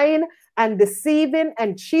been lying and deceiving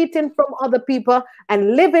and cheating from other people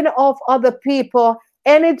and living off other people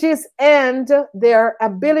energies and their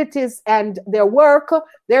abilities and their work,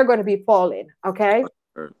 they're going to be falling, okay?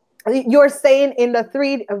 You're staying in the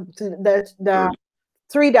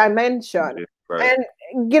three dimension, and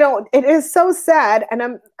you know, it is so sad.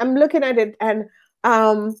 And I'm looking at it, and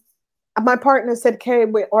my partner said, "Okay,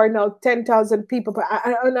 we are now 10,000 people," but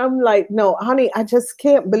and I'm like, "No, honey, I just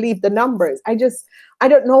can't believe the numbers. I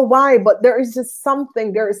don't know why, but there is just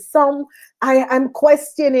something. There is some. I'm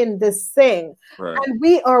questioning this thing, and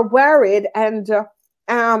we are worried and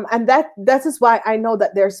that is why I know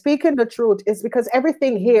that they're speaking the truth, is because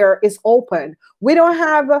everything here is open. We don't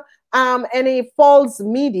have any false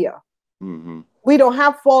media. We don't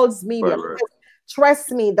have false media.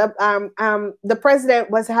 Trust me, the president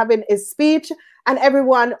was having his speech, and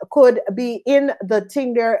everyone could be in the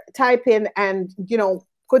thing there typing, and you know,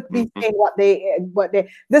 could be saying what they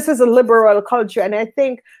this is a liberal culture. And I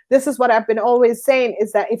think this is what I've been always saying,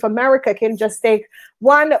 is that if America can just take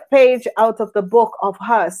one page out of the book of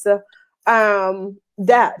us, you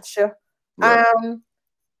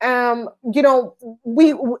know,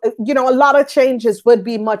 you know, a lot of changes would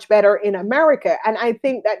be much better in America. And I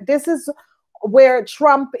think that this is where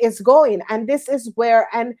Trump is going, and this is where,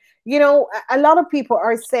 and you know, a lot of people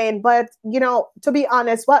are saying, but you know, to be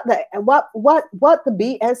honest, what the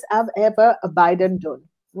BS have ever Biden done?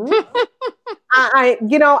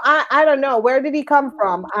 You know, I don't know, where did he come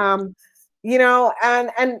from? You know,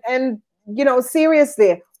 and you know,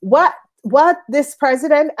 seriously, what this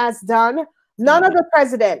president has done, none of the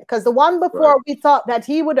president, because the one before we thought that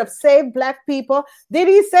he would have saved black people. Did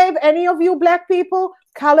he save any of you black people?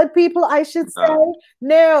 Colored people, I should say?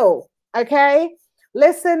 No. Okay.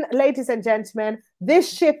 Listen, ladies and gentlemen,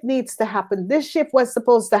 this shift needs to happen. This shift was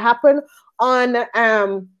supposed to happen on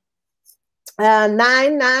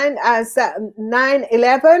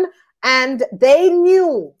 9/11, and they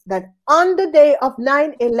knew that on the day of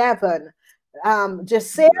 9/11,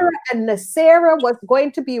 Jasera and Nasera was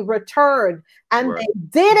going to be returned, and they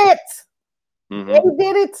did it. They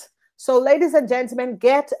did it. So, ladies and gentlemen,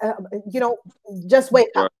 get you know, just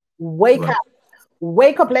wake up, wake up.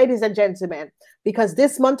 Wake up, ladies and gentlemen, because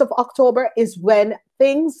this month of October is when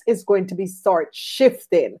things is going to be start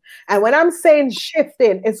shifting. And when I'm saying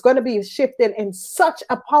shifting, it's going to be shifting in such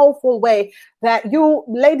a powerful way that you,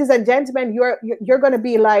 ladies and gentlemen, you're going to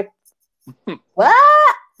be like, what?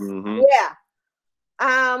 Yeah.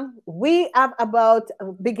 We have about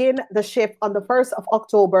begin the shift on the 1st of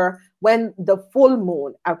October when the full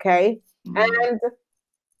moon, okay? And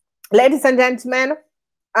ladies and gentlemen,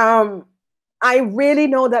 I really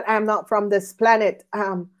know that I'm not from this planet.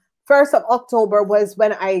 1st of October was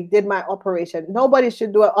when I did my operation. Nobody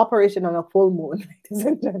should do an operation on a full moon, ladies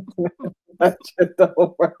and gentlemen. That shit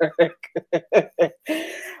don't work.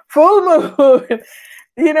 Full moon,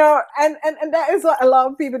 you know, and that is what a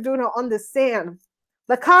lot of people do not understand.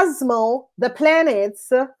 The cosmos, the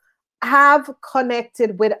planets have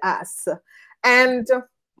connected with us. And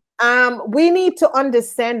we need to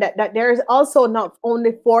understand that there is also not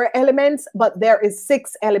only 4 elements, but there is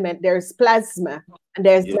 6 elements. There's plasma and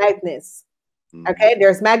there's lightness. Okay,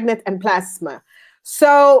 there's magnet and plasma.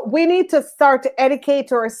 So we need to start to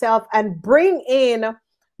educate ourselves and bring in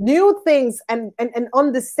new things and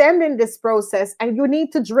understanding this process. And you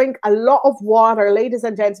need to drink a lot of water, ladies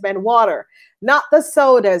and gentlemen, water, not the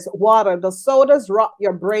sodas, water. The sodas rot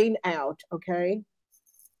your brain out. Okay.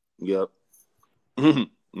 Yep.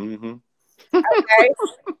 Okay.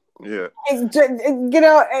 Yeah. You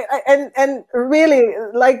know, and really,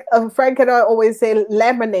 like Frank and I always say,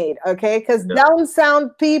 lemonade, okay? Because Yeah. down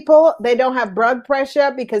south people, they don't have blood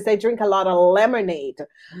pressure because they drink a lot of lemonade.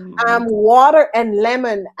 Water and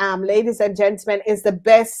lemon, ladies and gentlemen, is the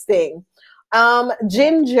best thing.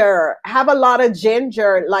 Ginger, have a lot of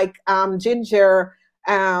ginger, like ginger,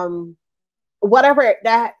 whatever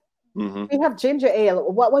that. We have ginger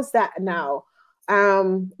ale. What was that now?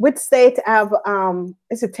 Which state have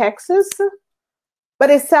is it Texas? But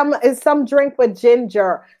it's some drink with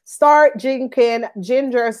ginger. Start drinking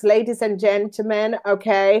gingers, ladies and gentlemen.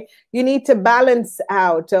 Okay, you need to balance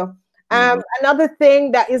out. Another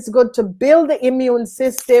thing that is good to build the immune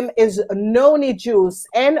system is noni juice.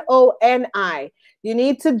 Noni. You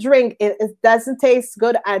need to drink it. It doesn't taste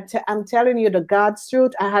good. I'm telling you the God's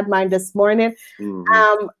truth. I had mine this morning.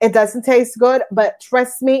 It doesn't taste good, but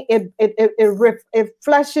trust me, it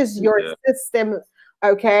flushes your system.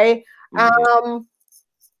 Okay.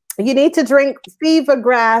 You need to drink fever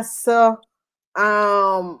grass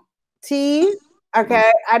tea.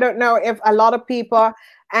 Okay. I don't know if a lot of people,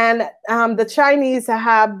 and the Chinese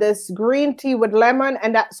have this green tea with lemon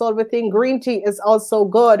and that sort of thing. Green tea is also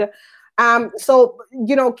good. So,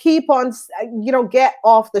 you know, keep on, you know, get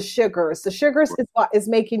off the sugars. The sugars is what is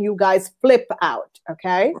making you guys flip out.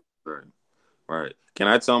 Okay. Right. Can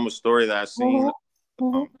I tell them a story that I seen?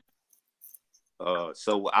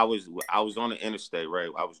 So I was on the interstate,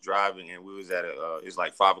 right? I was driving and we was at it's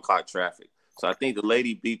like 5 o'clock traffic. So I think the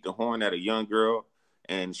lady beeped the horn at a young girl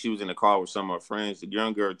and she was in the car with some of her friends. The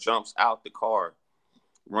young girl jumps out the car,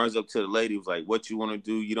 runs up to the lady, was like, "What you want to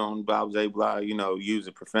do? You don't blah, blah, blah," you know, use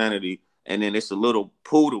a profanity. And then it's a little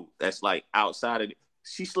poodle that's like outside of it.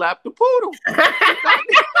 She slapped the poodle.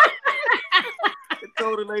 It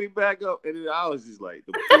told the lady back up. And then I was just like,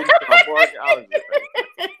 the poodle started barking. I was just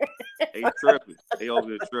like, they tripping. They over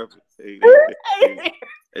there tripping.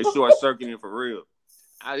 They short circuiting for real.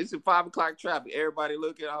 It's at 5 o'clock traffic. Everybody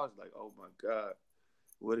looking. I was like, oh my God,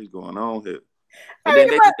 what is going on here? And then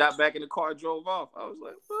they just got back in the car, drove off. I was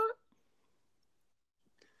like, what?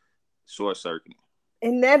 Short circuiting.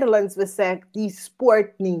 In Netherlands, we say die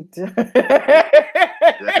sport niet. Exactly.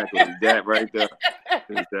 That right there.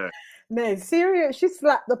 That. No, serious. She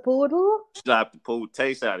slapped the poodle. Slapped the poodle.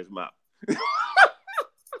 Taste out his mouth.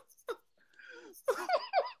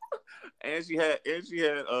 And she had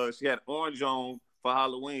orange on for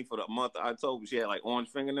Halloween for the month of October. She had like orange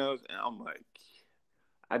fingernails, and I'm like,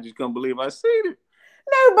 I just couldn't believe I seen it.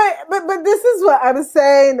 No, but this is what I'm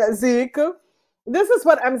saying, Zeke. This is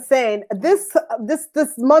what I'm saying. This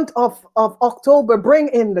month of October, bring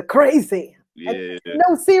in the crazy. Yeah.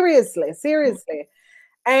 No, seriously.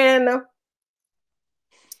 And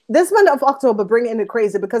this month of October, bring in the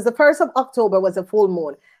crazy, because the 1st of October was a full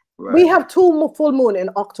moon. Right. We have 2 full moon in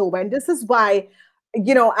October, and this is why,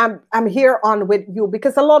 you know, I'm here on with you,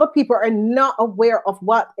 because a lot of people are not aware of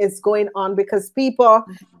what is going on, because people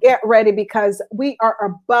get ready, because we are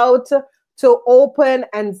about to open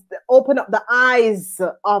up the eyes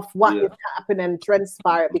of what is happening and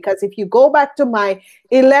transpire. Because if you go back to my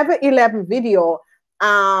 11/11 video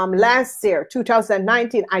last year,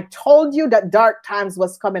 2019, I told you that dark times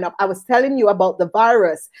was coming up. I was telling you about the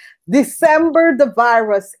virus. December, the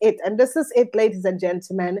virus, and this is it, ladies and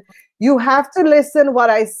gentlemen. You have to listen what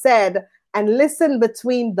I said and listen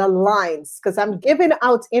between the lines, because I'm giving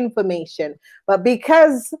out information. But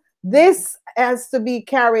because this has to be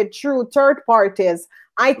carried through third parties,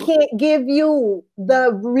 I can't give you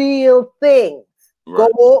the real thing.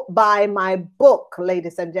 Right. Go buy my book,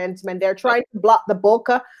 ladies and gentlemen. They're trying to block the book,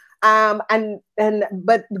 but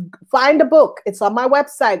find the book. It's on my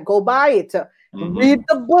website. Go buy it. Read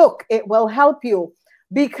the book. It will help you,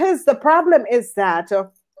 because the problem is that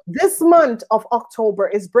this month of October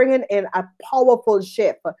is bringing in a powerful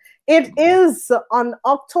shift. It is on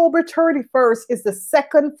October 31st is the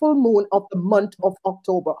second full moon of the month of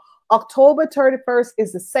October. October 31st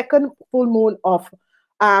is the second full moon of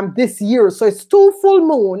this year. So it's 2 full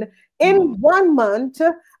moon in 1 month,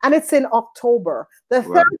 and it's in October. The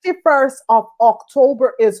 31st of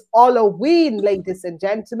October is Halloween, ladies and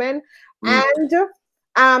gentlemen. And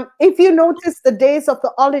if you notice the days of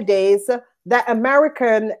the holidays, the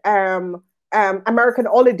American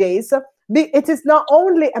holidays, it is not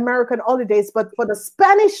only American holidays, but for the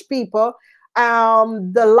Spanish people,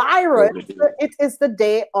 the Lyrians, it is the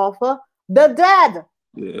day of the dead.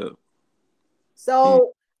 Yeah.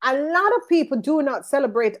 So a lot of people do not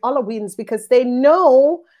celebrate Halloweens because they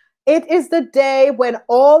know it is the day when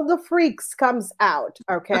all the freaks comes out.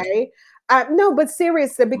 Okay. No, but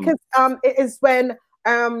seriously, because it is when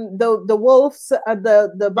the wolves,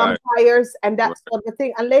 the Right. vampires, and that Right. sort of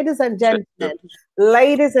thing. And ladies and Check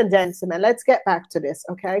gentlemen, let's get back to this,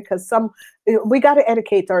 okay? Because we got to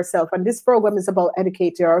educate ourselves, and this program is about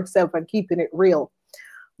educating ourselves and keeping it real.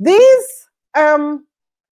 These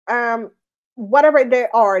whatever they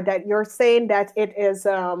are that you're saying that it is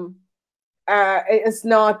it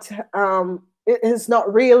is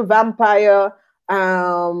not real vampire,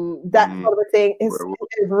 that sort of thing is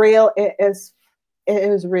real. It is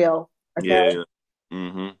real. Okay. Yeah.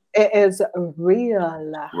 Mm-hmm. It is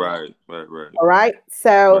real. Right. All right.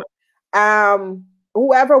 So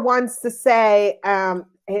whoever wants to say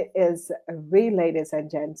it is real, ladies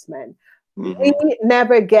and gentlemen, we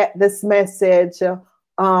never get this message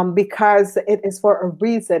because it is for a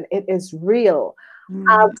reason. It is real.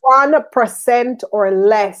 1% or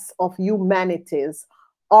less of humanities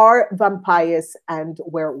are vampires and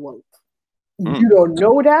werewolves. You don't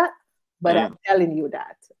know that, but I'm telling you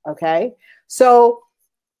that. Okay. So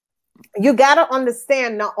you got to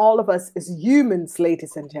understand, not all of us is humans,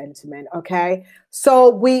 ladies and gentlemen. Okay. So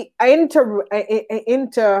we interrace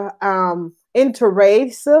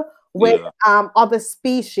with other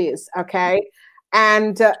species. Okay.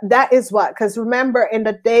 And that is what, because remember, in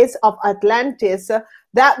the days of Atlantis,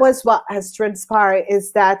 that was what has transpired,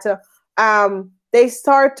 is that they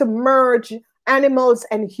start to merge animals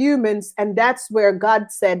and humans, and that's where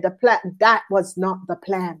God said that was not the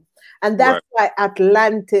plan. And that's why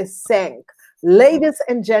Atlantis sank. Ladies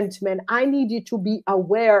and gentlemen, I need you to be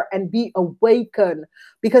aware and be awakened,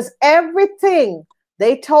 because everything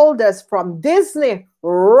they told us from Disney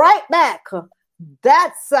right back,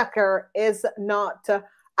 that sucker is not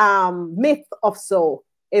myth of soul.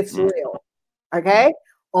 It's real. Okay.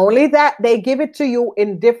 Only that they give it to you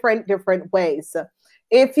in different ways.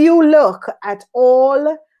 If you look at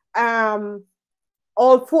all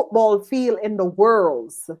football field in the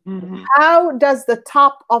world, how does the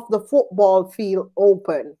top of the football field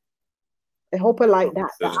open? They open like that,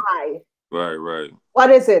 the eye. Right. What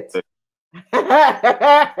is it?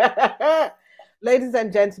 Ladies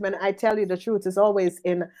and gentlemen, I tell you the truth is always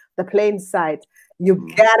in the plain sight. You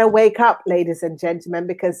gotta wake up, ladies and gentlemen,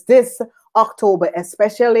 because this October,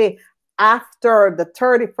 especially after the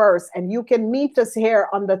 31st, and you can meet us here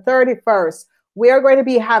on the 31st, we are going to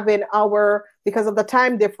be having because of the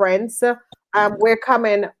time difference, we're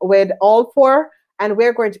coming with all four, and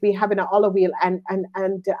we're going to be having a Halloween. And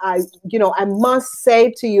I must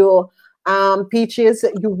say to you, Peaches,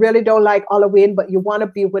 you really don't like Halloween, but you want to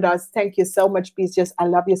be with us. Thank you so much, Peaches. I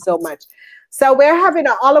love you so much. So we're having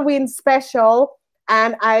a Halloween special,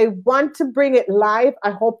 and I want to bring it live.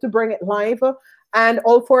 I hope to bring it live, and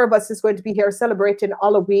all four of us is going to be here celebrating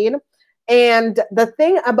Halloween. And the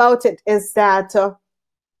thing about it is that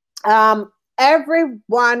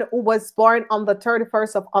everyone who was born on the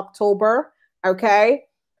 31st of October, okay,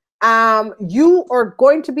 you are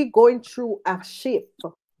going to be going through a shift.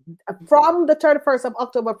 From the 31st of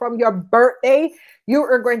October, from your birthday, you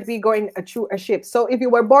are going to be going through a shift. So if you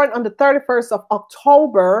were born on the 31st of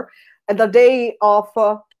October, the day of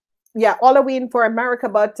Halloween for America,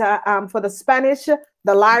 but for the Spanish, the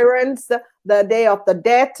Lyrans, the day of the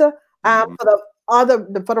dead.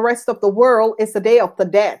 For the rest of the world, it's the day of the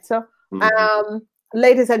dead.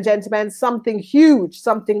 Ladies and gentlemen, something huge,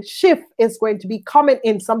 something shift is going to be coming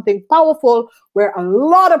in, something powerful, where a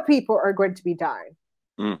lot of people are going to be dying.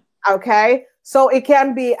 Okay, so it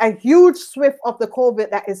can be a huge swift of the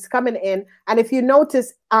COVID that is coming in. And if you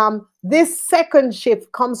notice, this second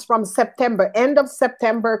shift comes from September, end of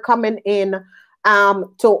September, coming in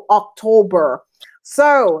to October.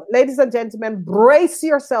 So, ladies and gentlemen, brace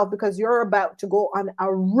yourself, because you're about to go on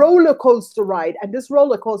a roller coaster ride. And this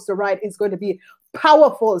roller coaster ride is going to be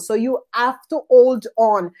powerful. So you have to hold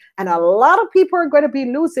on. And a lot of people are going to be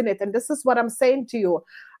losing it. And this is what I'm saying to you.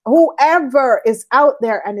 Whoever is out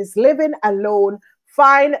there and is living alone,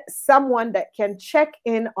 find someone that can check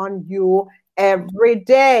in on you every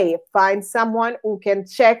day. Find someone who can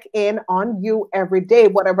check in on you every day,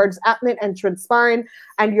 whatever is happening and transpiring,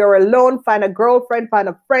 and you're alone. Find a girlfriend, find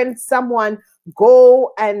a friend, someone.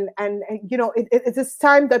 Go and it is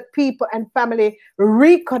time that people and family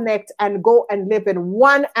reconnect and go and live in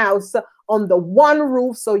one house on the one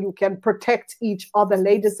roof, so you can protect each other.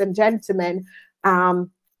 Ladies and gentlemen, a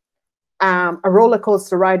roller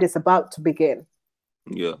coaster ride is about to begin.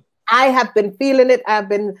 Yeah, I have been feeling it. I've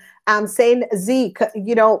been saying, Zeke,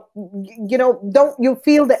 don't you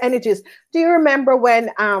feel the energies? Do you remember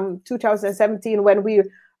when 2017, when we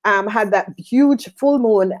had that huge full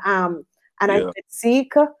moon? And I said,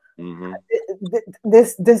 Zeke,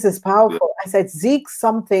 this is powerful. Yeah. I said, Zeke,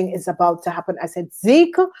 something is about to happen. I said,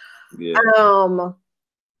 Zeke,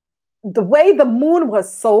 the way the moon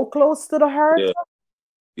was so close to the earth. Yeah.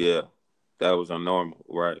 Yeah. That was abnormal,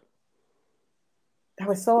 right? That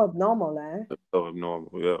was so abnormal, eh? That's so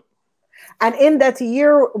abnormal, yeah. And in that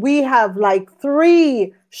year, we have like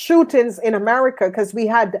 3 shootings in America because we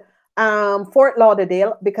had Fort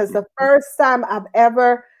Lauderdale. Because the first time I've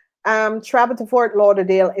ever traveled to Fort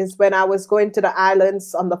Lauderdale is when I was going to the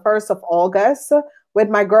islands on the 1st of August with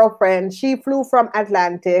my girlfriend. She flew from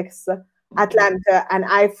Atlanta, and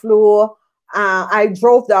I flew. I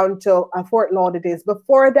drove down to Fort Lauderdale.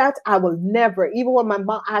 Before that, I will never. Even when my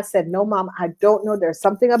mom, I said, "No, mom, I don't know. There's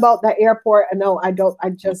something about the airport. No, I don't. I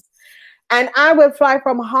just." And I will fly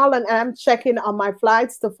from Holland, and I'm checking on my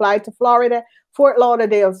flights to fly to Florida. Fort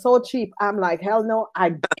Lauderdale, so cheap. I'm like, hell no,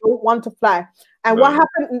 I don't want to fly. And what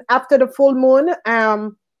happened after the full moon?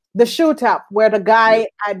 The shoot up where the guy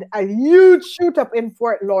had a huge shoot up in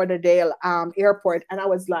Fort Lauderdale airport. And I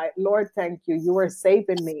was like, Lord, thank you. You were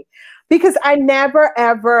saving me. Because I never,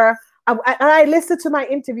 ever, I listened to my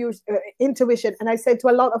intuition, and I said to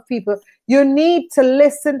a lot of people, you need to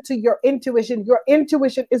listen to your intuition. Your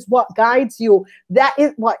intuition is what guides you. That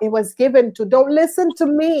is what it was given to. Don't listen to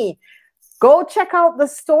me. Go check out the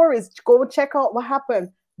stories. Go check out what happened.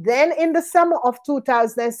 Then in the summer of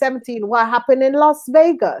 2017, what happened in Las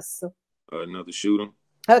Vegas? Another shooting.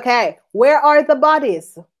 Okay. Where are the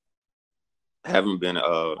bodies? Haven't been.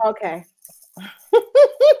 Okay.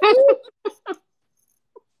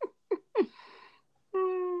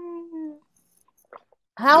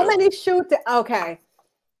 How many shootings? Okay.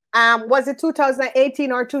 Was it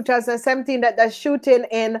 2018 or 2017 that shooting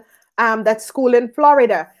in that school in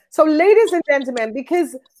Florida? So, ladies and gentlemen,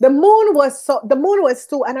 because the moon was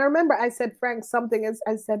too, and I remember I said, Frank,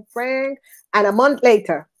 I said, Frank, and a month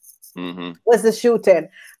later was the shooting.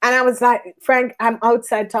 And I was like, Frank, I'm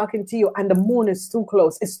outside talking to you, and the moon is too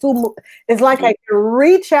close. It's like I can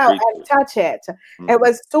reach out and touch it. It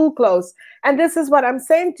was too close. And this is what I'm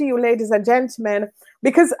saying to you, ladies and gentlemen,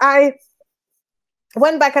 because I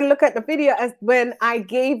went back and looked at the video as when I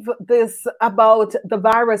gave this about the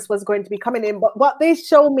virus was going to be coming in. But what they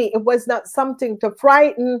showed me, it was not something to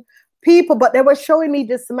frighten people, but they were showing me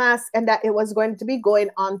this mask and that it was going to be going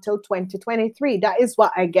on till 2023. That is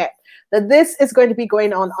what I get. That this is going to be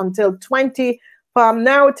going on until from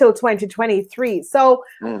now till 2023. So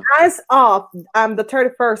as of the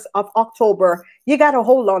 31st of October, you got to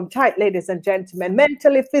hold on tight, ladies and gentlemen,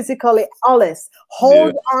 mentally, physically, alles.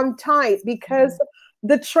 Hold on tight, because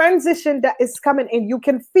the transition that is coming in, you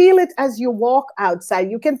can feel it as you walk outside.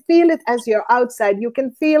 You can feel it as you're outside. You can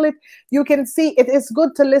feel it. You can see it. Is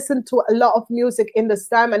good to listen to a lot of music in this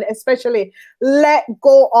time, and especially let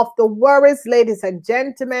go of the worries, ladies and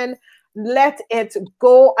gentlemen. Let it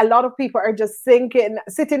go. A lot of people are just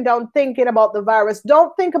sitting down thinking about the virus.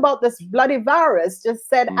 Don't think about this bloody virus. Just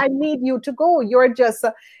said, I need you to go. You're just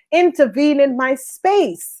intervening my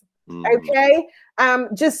space. Okay?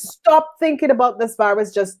 Just stop thinking about this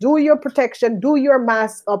virus. Just do your protection, do your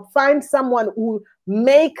mask up, find someone who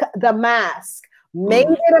make the mask. Made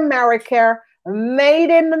in America, made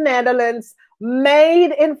in the Netherlands,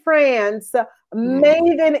 made in France,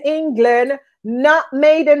 made in England, not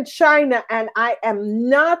made in China. And I am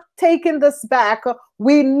not taking this back.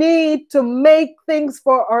 We need to make things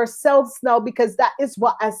for ourselves now, because that is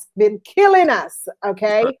what has been killing us.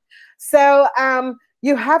 Okay. So,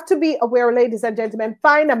 you have to be aware, ladies and gentlemen.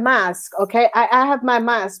 Find a mask, okay? I have my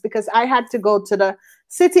mask because I had to go to the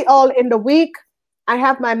city hall in the week. I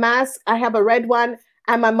have my mask. I have a red one,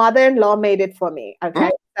 and my mother-in-law made it for me, okay?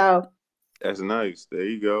 So that's nice. There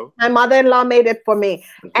you go. My mother-in-law made it for me,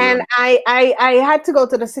 and I had to go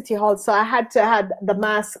to the city hall, so I had to have the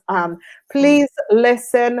mask. Please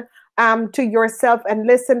listen to yourself, and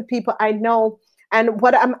listen, people. I know. And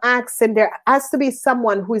what I'm asking, there has to be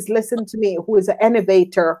someone who is listening to me, who is an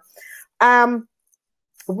innovator.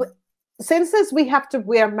 Since we have to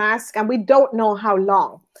wear masks and we don't know how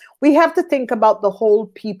long, we have to think about the whole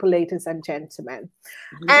people, ladies and gentlemen.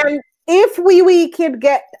 And if we could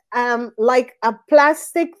get like a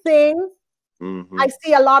plastic thing, I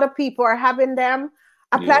see a lot of people are having them.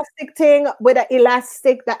 A plastic thing with an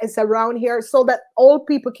elastic that is around here so that old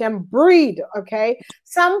people can breathe, okay?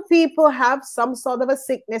 Some people have some sort of a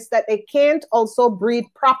sickness that they can't also breathe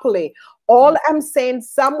properly. All I'm saying,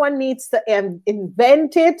 someone needs to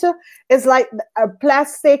invent it. It's like a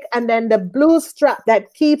plastic and then the blue strap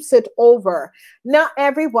that keeps it over. Not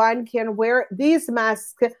everyone can wear these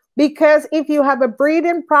masks, because if you have a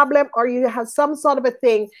breathing problem or you have some sort of a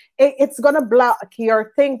thing, it's going to block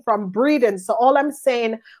your thing from breathing. So all I'm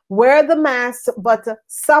saying, wear the mask, but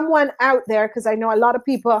someone out there, because I know a lot of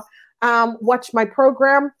people watch my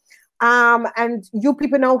program, and you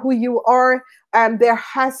people know who you are. There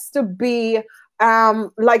has to be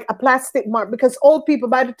like a plastic mark, because old people,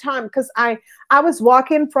 by the time, because I was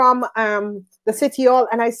walking from the city hall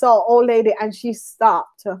and I saw an old lady and she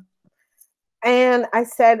stopped. And I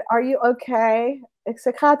said, "Are you okay?" Ik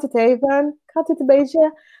zeg, "Gaat het even? Gaat het een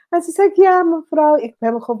beetje?" En ze zegt, "Ja, mevrouw, ik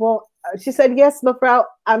ben gewoon." She said, "Yes, mevrouw,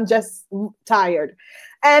 I'm just tired."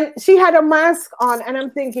 And she had a mask on, and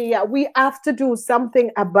I'm thinking, yeah, we have to do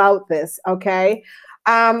something about this, okay?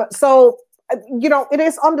 So, you know, it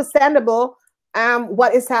is understandable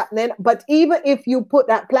what is happening, but even if you put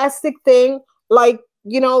that plastic thing, like,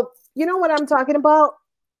 you know what I'm talking about?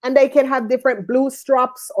 And they can have different blue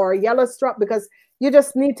straps or yellow strap, because you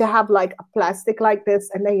just need to have like a plastic like this,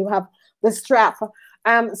 and then you have the strap.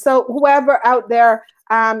 So whoever out there,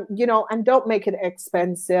 you know, and don't make it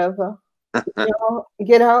expensive,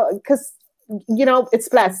 because it's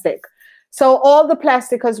plastic. So all the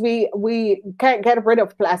plastic, because we can't get rid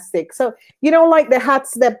of plastic. So like the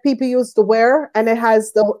hats that people used to wear, and it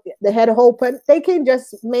has the head open. They can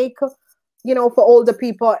just make, for older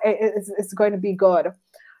people, it's going to be good.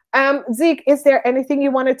 Zeke, is there anything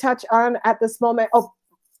you want to touch on at this moment? Oh,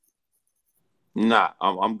 nah,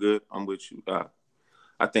 I'm good. I'm with you.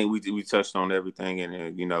 I think we touched on everything,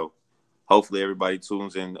 and hopefully everybody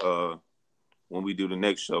tunes in when we do the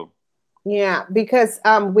next show. Yeah, because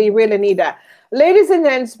we really need that. Ladies and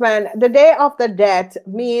gentlemen, the Day of the Dead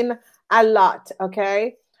mean a lot,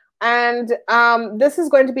 okay? And this is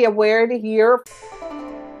going to be a weird year.